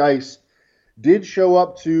 Darius Geis did show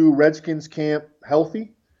up to Redskins camp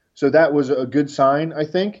healthy, so that was a good sign, I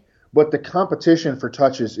think. But the competition for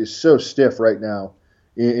touches is so stiff right now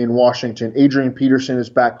in Washington. Adrian Peterson is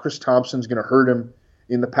back. Chris Thompson's going to hurt him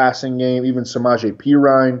in the passing game. Even Samaje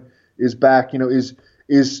Perine is back.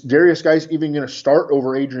 Is Darius Geis even going to start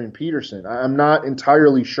over Adrian Peterson? I'm not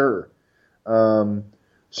entirely sure.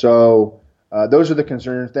 So those are the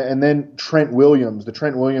concerns. And then Trent Williams. The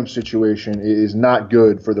Trent Williams situation is not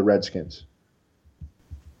good for the Redskins.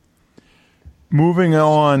 Moving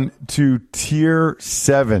on to Tier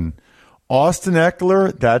 7. Austin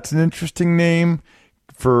Eckler, that's an interesting name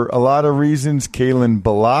for a lot of reasons. Kalen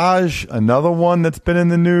Ballage, another one that's been in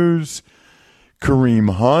the news.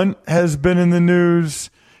 Kareem Hunt has been in the news.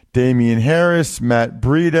 Damian Harris, Matt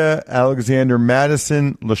Breida, Alexander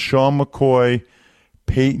Madison, LaShawn McCoy,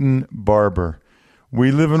 Peyton Barber.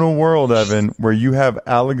 We live in a world, Evan, where you have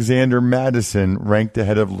Alexander Madison ranked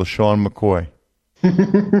ahead of LaShawn McCoy.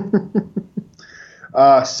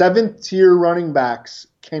 7th tier running backs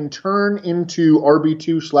can turn into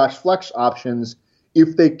RB2/flex options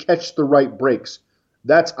if they catch the right breaks.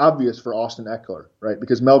 That's obvious for Austin Eckler, right?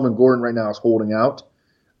 Because Melvin Gordon right now is holding out.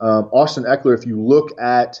 Austin Eckler, if you look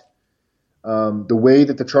at the way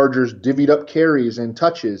that the Chargers divvied up carries and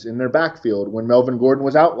touches in their backfield when Melvin Gordon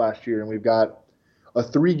was out last year, and we've got a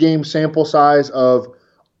 3-game sample size of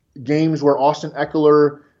games where Austin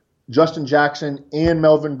Eckler, Justin Jackson, and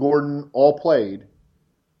Melvin Gordon all played.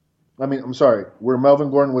 Where Melvin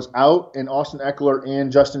Gordon was out and Austin Eckler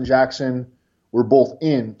and Justin Jackson were both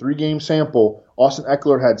in. 3-game sample. Austin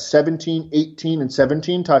Eckler had 17, 18, and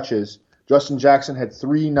 17 touches. Justin Jackson had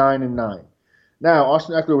 3, 9, and 9. Now,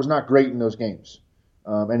 Austin Eckler was not great in those games,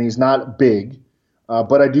 and he's not big.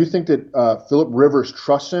 But I do think that Phillip Rivers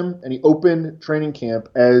trusts him, and he opened training camp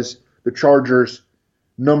as the Chargers'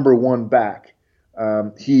 number 1 back.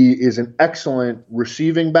 He is an excellent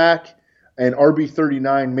receiving back, and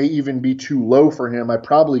RB39 may even be too low for him. I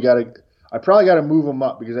probably got to move him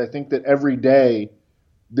up because I think that every day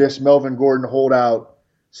this Melvin Gordon holdout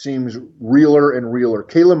seems realer and realer.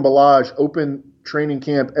 Kalen Ballage opened training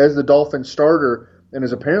camp as the Dolphins starter and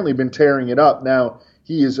has apparently been tearing it up. Now,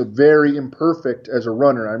 he is very imperfect as a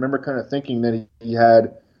runner. I remember kind of thinking that he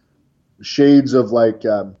had shades of like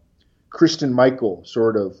Christian Michael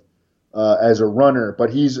sort of as a runner, but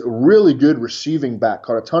he's a really good receiving back.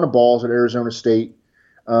 Caught a ton of balls at Arizona State,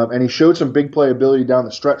 and he showed some big playability down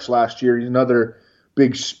the stretch last year. He's another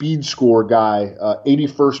big speed score guy,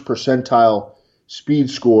 81st percentile speed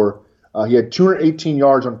score. He had 218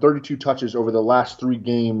 yards on 32 touches over the last 3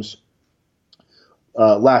 games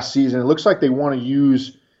last season. It looks like they want to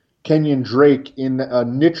use Kenyon Drake in a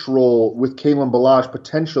niche role with Kalen Ballage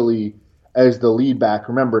potentially as the lead back.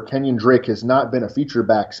 Remember, Kenyon Drake has not been a feature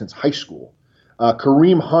back since high school.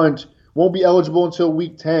 Kareem Hunt won't be eligible until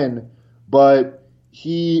week 10, but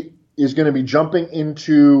he is going to be jumping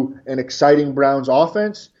into an exciting Browns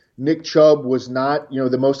offense. Nick Chubb was not,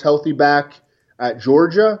 the most healthy back at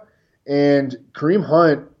Georgia, and Kareem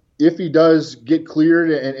Hunt, if he does get cleared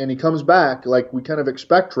and he comes back like we kind of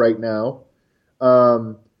expect right now,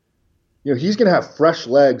 he's going to have fresh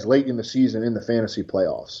legs late in the season in the fantasy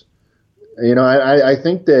playoffs. I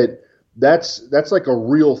think that's like a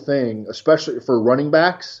real thing, especially for running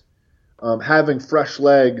backs, having fresh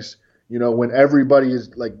legs, when everybody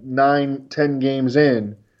is like 9-10 games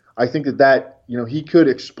in. I think that he could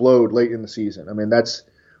explode late in the season. I mean, that's,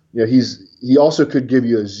 he also could give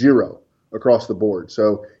you a 0 across the board.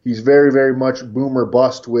 So he's very, very much boom or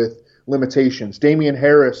bust with limitations. Damian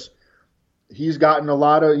Harris, he's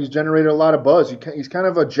generated a lot of buzz. He's kind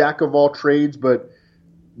of a jack of all trades, but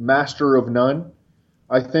master of none,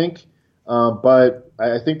 I think. But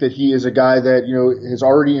I think that he is a guy that, has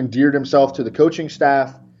already endeared himself to the coaching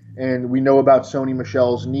staff, and we know about Sony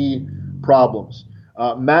Michel's knee problems.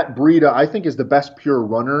 Matt Breida, I think, is the best pure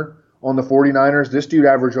runner on the 49ers. This dude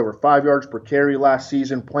averaged over 5 yards per carry last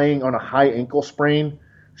season, playing on a high ankle sprain.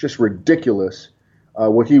 It's just ridiculous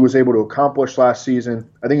what he was able to accomplish last season.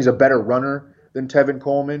 I think he's a better runner than Tevin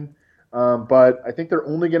Coleman. But I think they're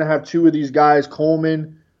only going to have 2 of these guys,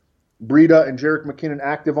 Coleman, Breida, and Jerick McKinnon,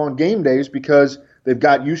 active on game days because they've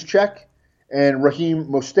got Juszczyk, and Raheem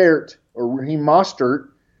Mostert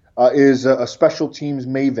is a special teams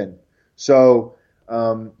maven. So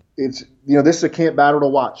it's this is a camp battle to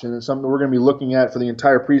watch, and it's something we're going to be looking at for the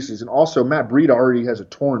entire preseason. Also, Matt Breida already has a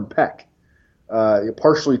torn pec, a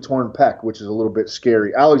partially torn pec, which is a little bit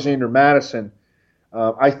scary. Alexander Madison,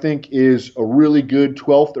 I think, is a really good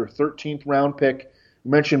 12th or 13th round pick. You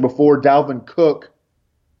mentioned before, Dalvin Cook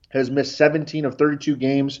has missed 17 of 32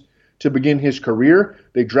 games to begin his career.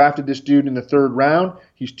 They drafted this dude in the 3rd round.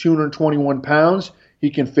 He's 221 pounds. He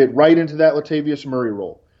can fit right into that Latavius Murray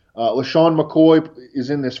role. LaShawn McCoy is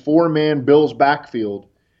in this 4-man Bills backfield,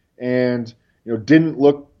 and didn't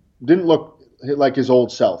look like his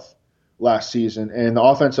old self last season. And the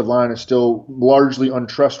offensive line is still largely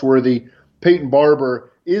untrustworthy. Peyton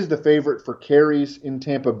Barber is the favorite for carries in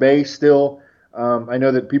Tampa Bay still. I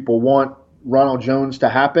know that people want Ronald Jones to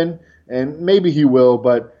happen, and maybe he will,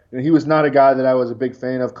 but he was not a guy that I was a big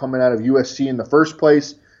fan of coming out of USC in the first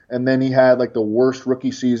place, and then he had like the worst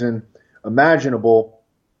rookie season imaginable.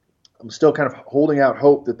 I'm still kind of holding out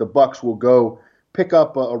hope that the Bucs will go pick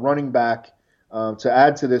up a running back to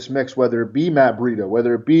add to this mix, whether it be Matt Breida,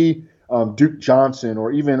 whether it be Duke Johnson,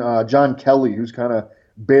 or even John Kelly, who's kind of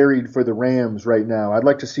buried for the Rams right now. I'd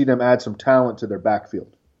like to see them add some talent to their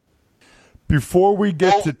backfield. Before we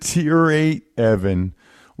get to Tier 8, Evan,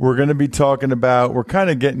 we're going to be talking about, we're kind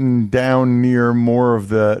of getting down near more of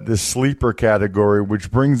the sleeper category,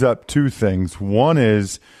 which brings up two things. One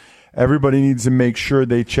is everybody needs to make sure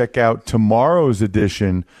they check out tomorrow's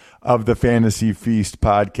edition of the Fantasy Feast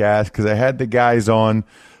podcast, because I had the guys on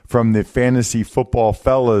from the Fantasy Football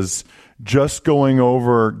Fellas just going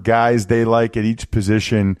over guys they like at each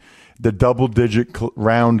position, the double-digit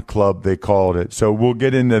round club, they called it. So we'll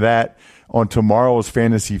get into that on tomorrow's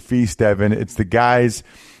Fantasy Feast, Evan. It's the guys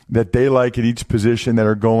that they like at each position that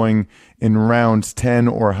are going in rounds 10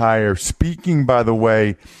 or higher. Speaking, by the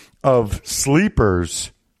way, of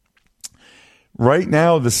sleepers, right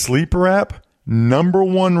now the Sleeper app,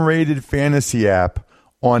 #1 rated fantasy app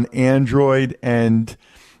on Android and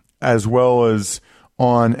as well as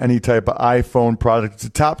on any type of iPhone product. It's a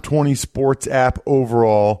top 20 sports app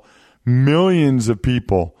overall. Millions of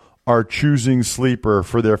people are choosing Sleeper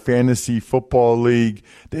for their fantasy football league.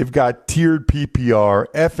 They've got tiered PPR,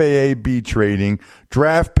 FAAB trading,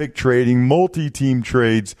 draft pick trading, multi-team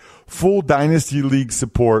trades, full dynasty league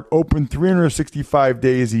support, open 365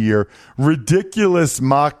 days a year, ridiculous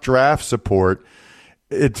mock draft support.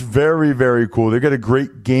 It's very, very cool. They've got a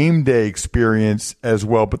great game day experience as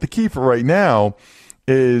well. But the key for right now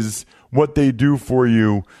is what they do for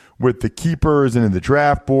you with the keepers and in the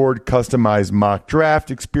draft board, customized mock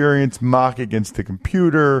draft experience, mock against the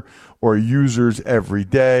computer or users every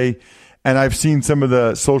day. And I've seen some of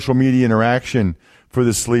the social media interaction for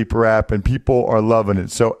the Sleeper app, and people are loving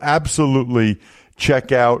it. So absolutely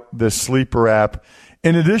check out the Sleeper app.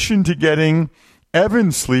 In addition to getting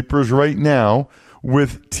Evan's sleepers right now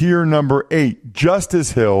with tier number 8,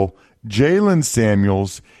 Justice Hill, Jalen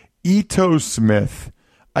Samuels, Ito Smith.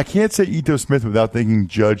 I can't say Ito Smith without thinking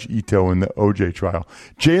Judge Ito in the OJ trial.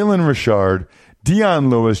 Jalen Richard, Dion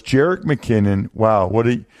Lewis, Jerick McKinnon. Wow, what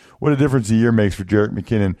a difference a year makes for Jerick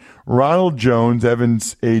McKinnon. Ronald Jones,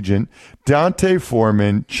 Evans' agent. Dante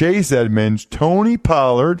Foreman, Chase Edmonds, Tony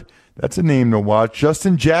Pollard. That's a name to watch.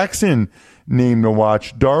 Justin Jackson, name to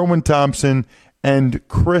watch. Darwin Thompson and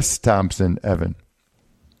Chris Thompson, Evan.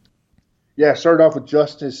 Yeah, started off with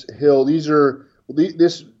Justice Hill.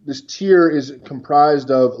 This tier is comprised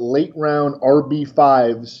of late round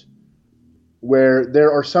RB5s where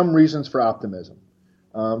there are some reasons for optimism.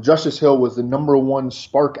 Justice Hill was the #1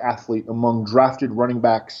 spark athlete among drafted running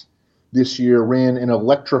backs this year, ran an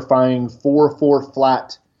electrifying 4.4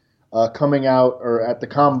 flat coming out or at the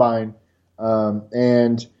combine.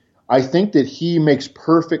 And I think that he makes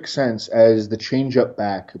perfect sense as the change-up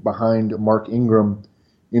back behind Mark Ingram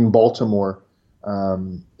in Baltimore.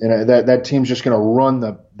 And that team's just going to run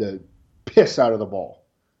the piss out of the ball.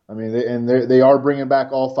 I mean, they are bringing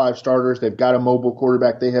back all 5 starters. They've got a mobile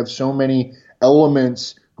quarterback. They have so many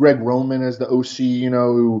elements. Greg Roman as the OC,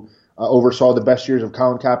 who oversaw the best years of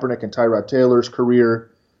Colin Kaepernick and Tyrod Taylor's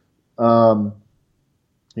career.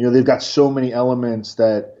 They've got so many elements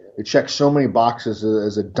that it checks so many boxes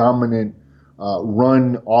as a dominant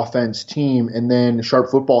run offense team, and then Sharp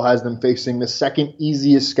Football has them facing the second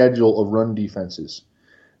easiest schedule of run defenses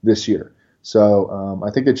this year. So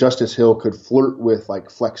I think that Justice Hill could flirt with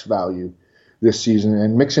like flex value this season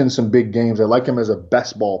and mix in some big games. I like him as a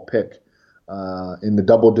best ball pick in the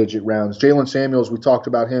double-digit rounds. Jalen Samuels, we talked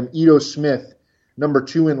about him. Ito Smith,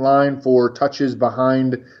 #2 in line for touches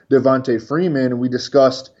behind Devontae Freeman, and we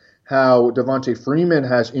discussed how Devontae Freeman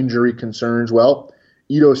has injury concerns. Well,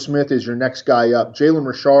 Ito Smith is your next guy up. Jalen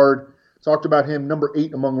Richard, talked about him,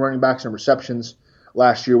 #8 among running backs and receptions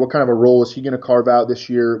last year. What kind of a role is he going to carve out this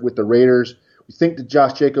year with the Raiders? We think that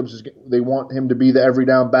Josh Jacobs, they want him to be the every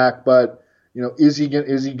down back, but is he going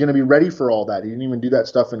to be ready for all that? He didn't even do that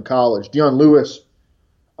stuff in college. Dion Lewis,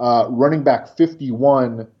 running back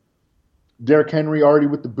 51. Derrick Henry already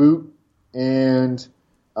with the boot, and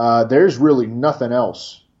there's really nothing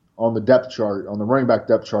else on the depth chart, on the running back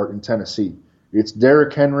depth chart in Tennessee. It's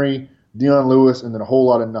Derrick Henry, Dion Lewis, and then a whole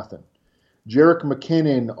lot of nothing. Jerick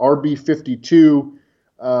McKinnon, RB52,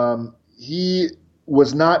 he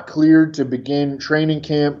was not cleared to begin training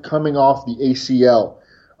camp coming off the ACL.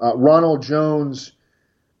 Ronald Jones,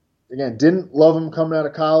 again, didn't love him coming out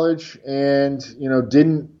of college and,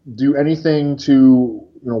 didn't do anything to,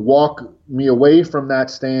 walk me away from that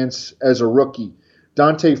stance as a rookie.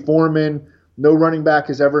 Dante Foreman, no running back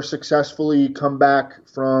has ever successfully come back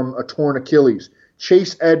from a torn Achilles.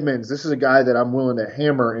 Chase Edmonds, this is a guy that I'm willing to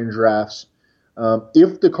hammer in drafts.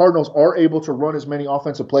 If the Cardinals are able to run as many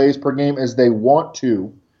offensive plays per game as they want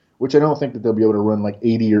to, which I don't think that they'll be able to run like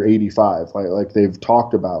 80 or 85 like they've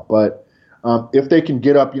talked about, but if they can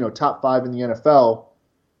get up, top 5 in the NFL,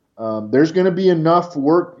 there's going to be enough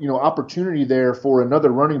work, opportunity there for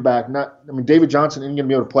another running back. David Johnson isn't going to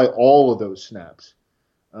be able to play all of those snaps.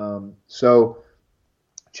 So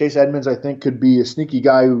Chase Edmonds, I think, could be a sneaky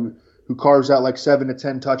guy who carves out like 7 to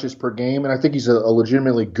 10 touches per game, and I think he's a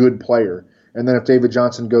legitimately good player. And then if David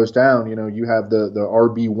Johnson goes down, you have the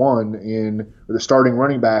RB1 or the starting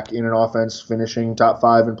running back in an offense finishing top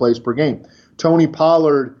 5 in plays per game. Tony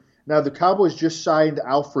Pollard. Now the Cowboys just signed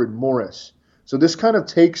Alfred Morris, so this kind of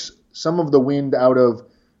takes some of the wind out of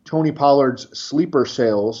Tony Pollard's sleeper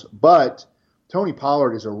sales. But Tony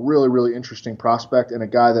Pollard is a really, really interesting prospect and a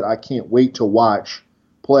guy that I can't wait to watch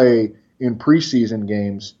play in preseason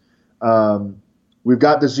games. We've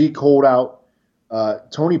got the Zeke holdout.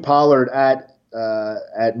 Tony Pollard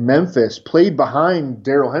at Memphis played behind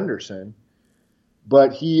Darrell Henderson,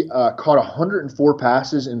 but he caught 104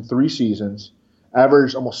 passes in 3 seasons,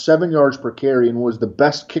 averaged almost 7 yards per carry, and was the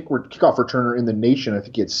best kickoff returner in the nation. I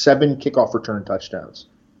think he had 7 kickoff return touchdowns.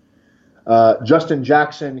 Justin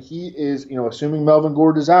Jackson, he is, assuming Melvin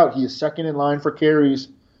Gordon is out, he is second in line for carries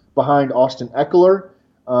behind Austin Eckler,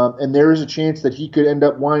 and there is a chance that he could end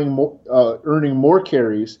up earning more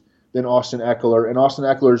carries than Austin Eckler, and Austin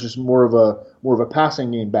Eckler is just more of a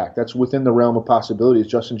passing game back. That's within the realm of possibilities.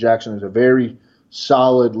 Justin Jackson is a very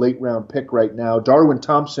solid late round pick right now. Darwin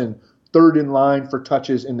Thompson, third in line for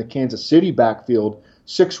touches in the Kansas City backfield,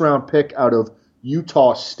 6th round pick out of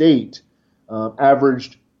Utah State,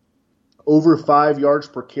 averaged over 5 yards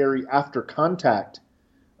per carry after contact,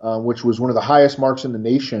 which was one of the highest marks in the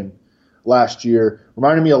nation last year.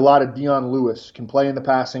 Reminded me a lot of Dion Lewis, can play in the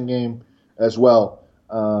passing game as well.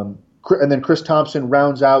 And then Chris Thompson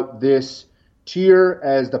rounds out this tier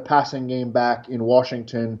as the passing game back in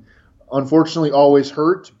Washington. Unfortunately, always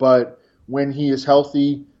hurt, but when he is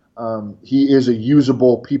healthy, he is a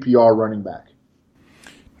usable PPR running back.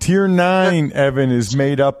 Tier 9, Evan, is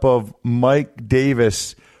made up of Mike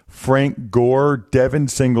Davis, Frank Gore, Devin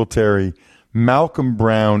Singletary, Malcolm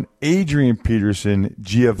Brown, Adrian Peterson,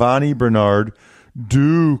 Giovanni Bernard,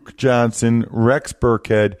 Duke Johnson, Rex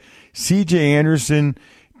Burkhead, C.J. Anderson,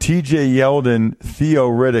 T.J. Yeldon, Theo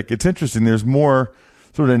Riddick. It's interesting. There's more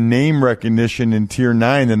sort of name recognition in Tier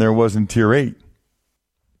 9 than there was in Tier 8.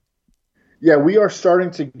 Yeah, we are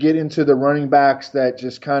starting to get into the running backs that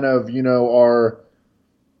just kind of,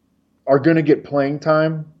 are going to get playing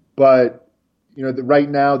time. But, right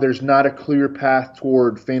now there's not a clear path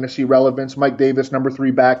toward fantasy relevance. Mike Davis, number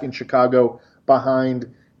 3 back in Chicago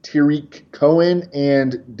behind Tariq Cohen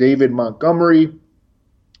and David Montgomery.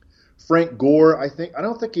 Frank Gore, I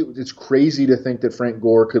don't think it's crazy to think that Frank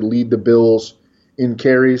Gore could lead the Bills in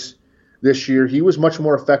carries this year. He was much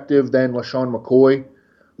more effective than LaShawn McCoy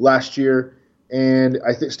last year, and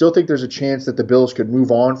I still think there's a chance that the Bills could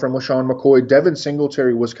move on from LaShawn McCoy. Devin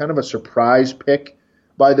Singletary was kind of a surprise pick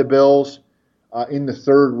by the Bills in the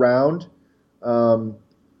 3rd round,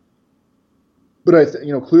 but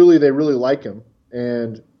clearly they really like him,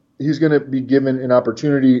 and he's going to be given an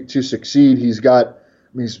opportunity to succeed. He's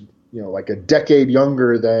like a decade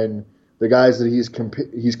younger than the guys that he's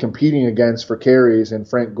competing against for carries, and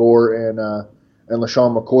Frank Gore and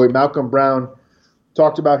LaShawn McCoy. Malcolm Brown,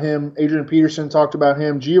 talked about him. Adrian Peterson talked about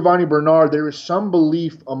him. Giovanni Bernard, there is some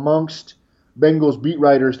belief amongst Bengals beat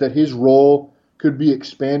writers that his role could be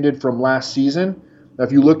expanded from last season. Now,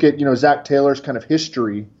 if you look at, Zach Taylor's kind of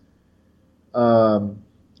history,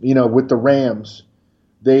 with the Rams,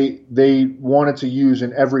 they wanted to use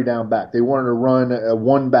an every down back. They wanted to run a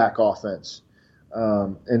one-back offense.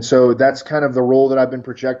 And so that's kind of the role that I've been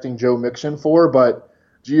projecting Joe Mixon for. But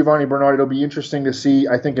Giovanni Bernard, it'll be interesting to see,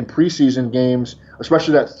 I think, in preseason games,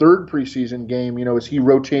 especially that 3rd preseason game, is he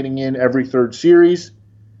rotating in every 3rd series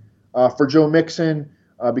for Joe Mixon?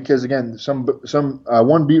 Because, again,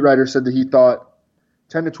 one beat writer said that he thought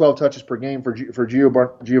 10 to 12 touches per game for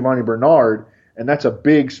Giovanni Bernard, and that's a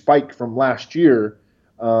big spike from last year.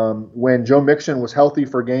 When Joe Mixon was healthy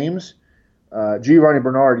for games, Giovanni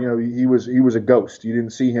Bernard, he was a ghost. You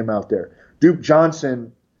didn't see him out there. Duke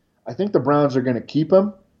Johnson, I think the Browns are going to keep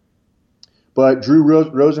him, but Drew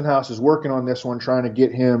Rosenhaus is working on this one, trying to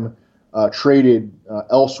get him traded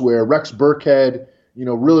elsewhere. Rex Burkhead,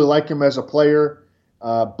 really like him as a player,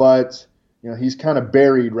 but he's kind of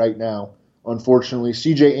buried right now, unfortunately.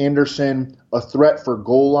 C.J. Anderson, a threat for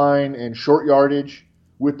goal line and short yardage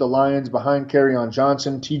with the Lions behind Kerryon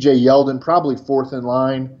Johnson. T.J. Yeldon, probably fourth in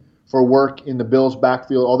line for work in the Bills'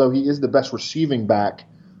 backfield, although he is the best receiving back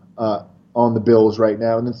on the Bills right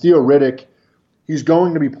now. And then Theo Riddick, he's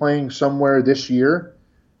going to be playing somewhere this year,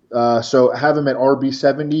 so have him at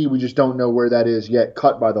RB70. We just don't know where that is yet,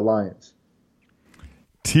 cut by the Lions.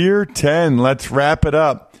 Tier 10, let's wrap it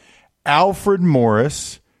up. Alfred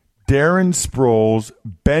Morris, Darren Sproles,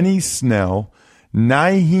 Benny Snell,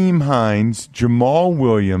 Nyheim Hines, Jamal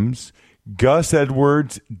Williams, Gus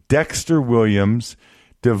Edwards, Dexter Williams,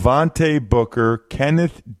 Devontae Booker,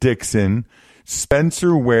 Kenneth Dixon,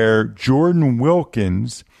 Spencer Ware, Jordan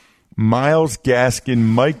Wilkins, Myles Gaskin,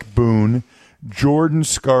 Mike Boone, Jordan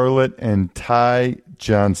Scarlett, and Ty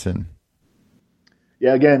Johnson.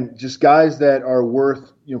 Yeah, again, just guys that are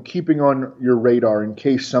worth keeping on your radar in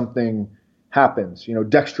case something happens.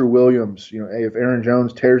 Dexter Williams. If Aaron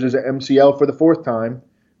Jones tears his MCL for the fourth time,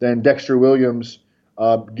 then Dexter Williams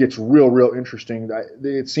gets real interesting.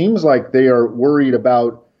 It seems like they are worried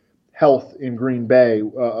about health in Green Bay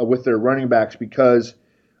with their running backs because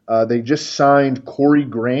they just signed Corey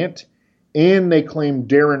Grant and they claimed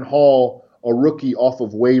Darren Hall, a rookie off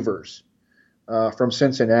of waivers from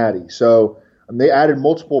Cincinnati. So they added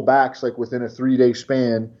multiple backs like within a 3-day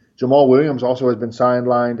span. Jamal Williams also has been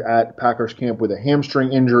sidelined at Packers camp with a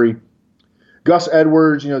hamstring injury. Gus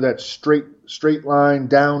Edwards, that straight line,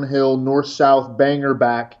 downhill, north-south banger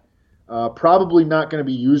back, probably not going to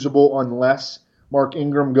be usable unless Mark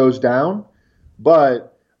Ingram goes down.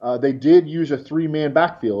 But they did use a 3-man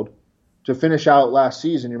backfield to finish out last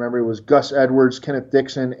season. You remember it was Gus Edwards, Kenneth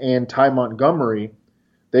Dixon, and Ty Montgomery.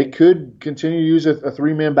 They could continue to use a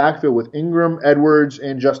 3-man backfield with Ingram, Edwards,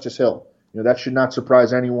 and Justice Hill. That should not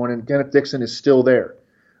surprise anyone, and Kenneth Dixon is still there.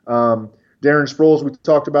 Darren Sproles, we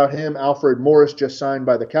talked about him. Alfred Morris just signed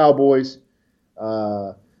by the Cowboys.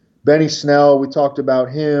 Benny Snell, we talked about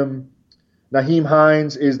him. Nyheim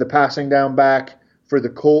Hines is the passing down back for the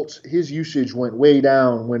Colts. His usage went way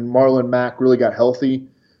down when Marlon Mack really got healthy,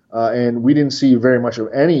 and we didn't see very much of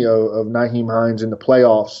any of Nyheim Hines in the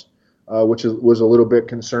playoffs, which was a little bit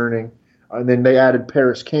concerning. And then they added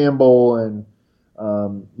Paris Campbell, and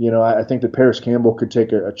I think that Paris Campbell could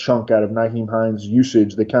take a chunk out of Nyheim Hines'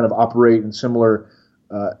 usage. They kind of operate in similar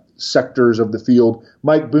sectors of the field.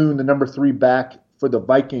 Mike Boone, the number 3 back for the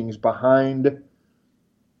Vikings, behind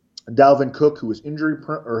Dalvin Cook, who was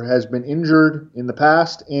has been injured in the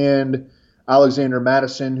past, and Alexander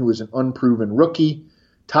Mattison, who is an unproven rookie.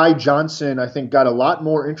 Ty Johnson, I think, got a lot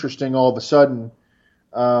more interesting all of a sudden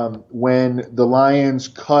when the Lions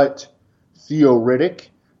cut Theo Riddick.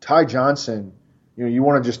 Ty Johnson, you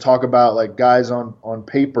want to just talk about like guys on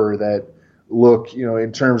paper that look,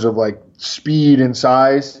 in terms of like speed and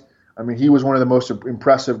size. I mean, he was one of the most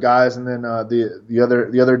impressive guys. And then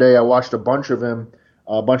the other day, I watched a bunch of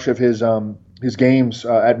his games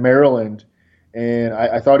at Maryland, and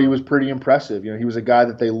I thought he was pretty impressive. He was a guy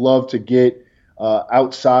that they love to get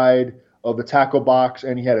outside of the tackle box,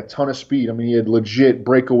 and he had a ton of speed. I mean, he had legit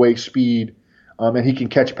breakaway speed, and he can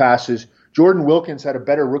catch passes. Jordan Wilkins had a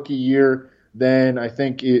better rookie year than I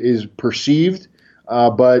think is perceived,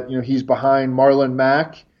 but he's behind Marlon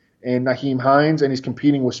Mack and Nyheim Hines, and he's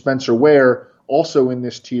competing with Spencer Ware, also in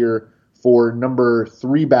this tier for number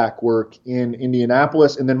 3 back work in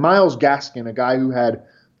Indianapolis. And then Myles Gaskin, a guy who had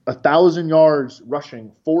 1,000 yards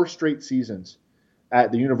rushing 4 straight seasons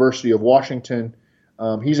at the University of Washington.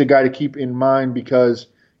 He's a guy to keep in mind because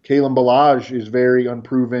Kalen Ballage is very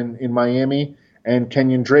unproven in Miami, and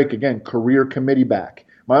Kenyon Drake, again, career committee back.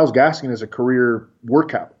 Myles Gaskin is a career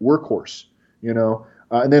workhorse,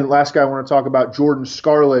 And then last guy I want to talk about, Jordan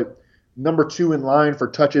Scarlett, number 2 in line for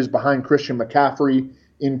touches behind Christian McCaffrey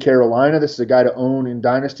in Carolina. This is a guy to own in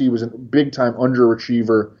Dynasty. He was a big-time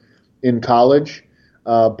underachiever in college,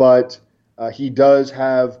 but he does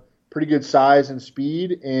have pretty good size and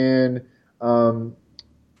speed. And,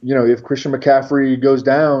 if Christian McCaffrey goes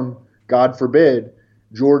down, God forbid,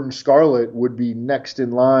 Jordan Scarlett would be next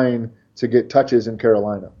in line to get touches in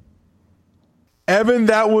Carolina. Evan,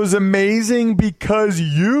 that was amazing because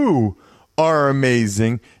you are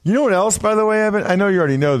amazing. You know what else, by the way, Evan? I know you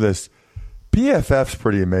already know this. PFF's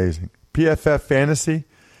pretty amazing. PFF Fantasy,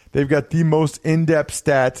 they've got the most in-depth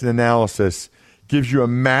stats and analysis gives you a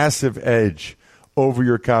massive edge over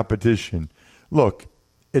your competition. Look,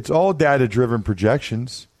 it's all data-driven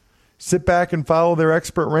projections. Sit back and follow their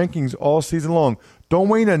expert rankings all season long. Don't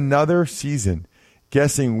wait another season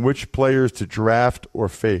guessing which players to draft or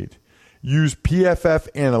fade. Use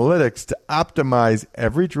PFF Analytics to optimize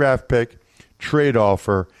every draft pick, trade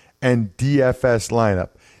offer, and DFS lineup.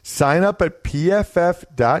 Sign up at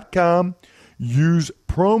PFF.com. Use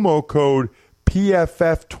promo code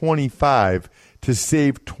PFF25 to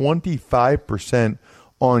save 25%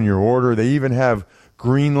 on your order. They even have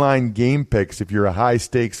green line game picks if you're a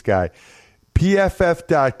high-stakes guy.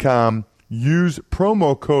 PFF.com. Use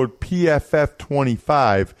promo code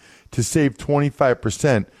PFF25 to save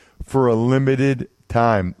 25% for a limited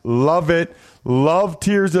time. Love it. Love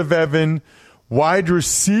Tears of Evan. Wide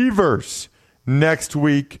receivers next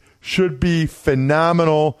week should be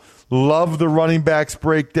phenomenal. Love the running backs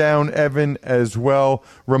breakdown, Evan, as well.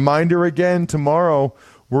 Reminder again, tomorrow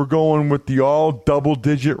we're going with the all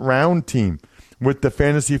double-digit round team with the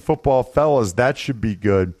fantasy football fellas. That should be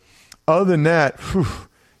good. Other than that,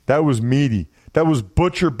 that was meaty. That was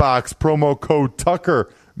ButcherBox promo code Tucker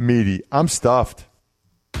meaty. I'm stuffed.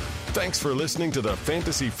 Thanks for listening to the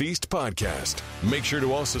Fantasy Feast podcast. Make sure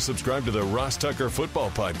to also subscribe to the Ross Tucker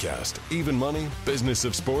Football Podcast, Even Money, Business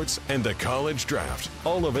of Sports, and the College Draft.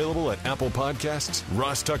 All available at Apple Podcasts,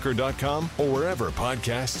 rosstucker.com, or wherever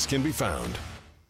podcasts can be found.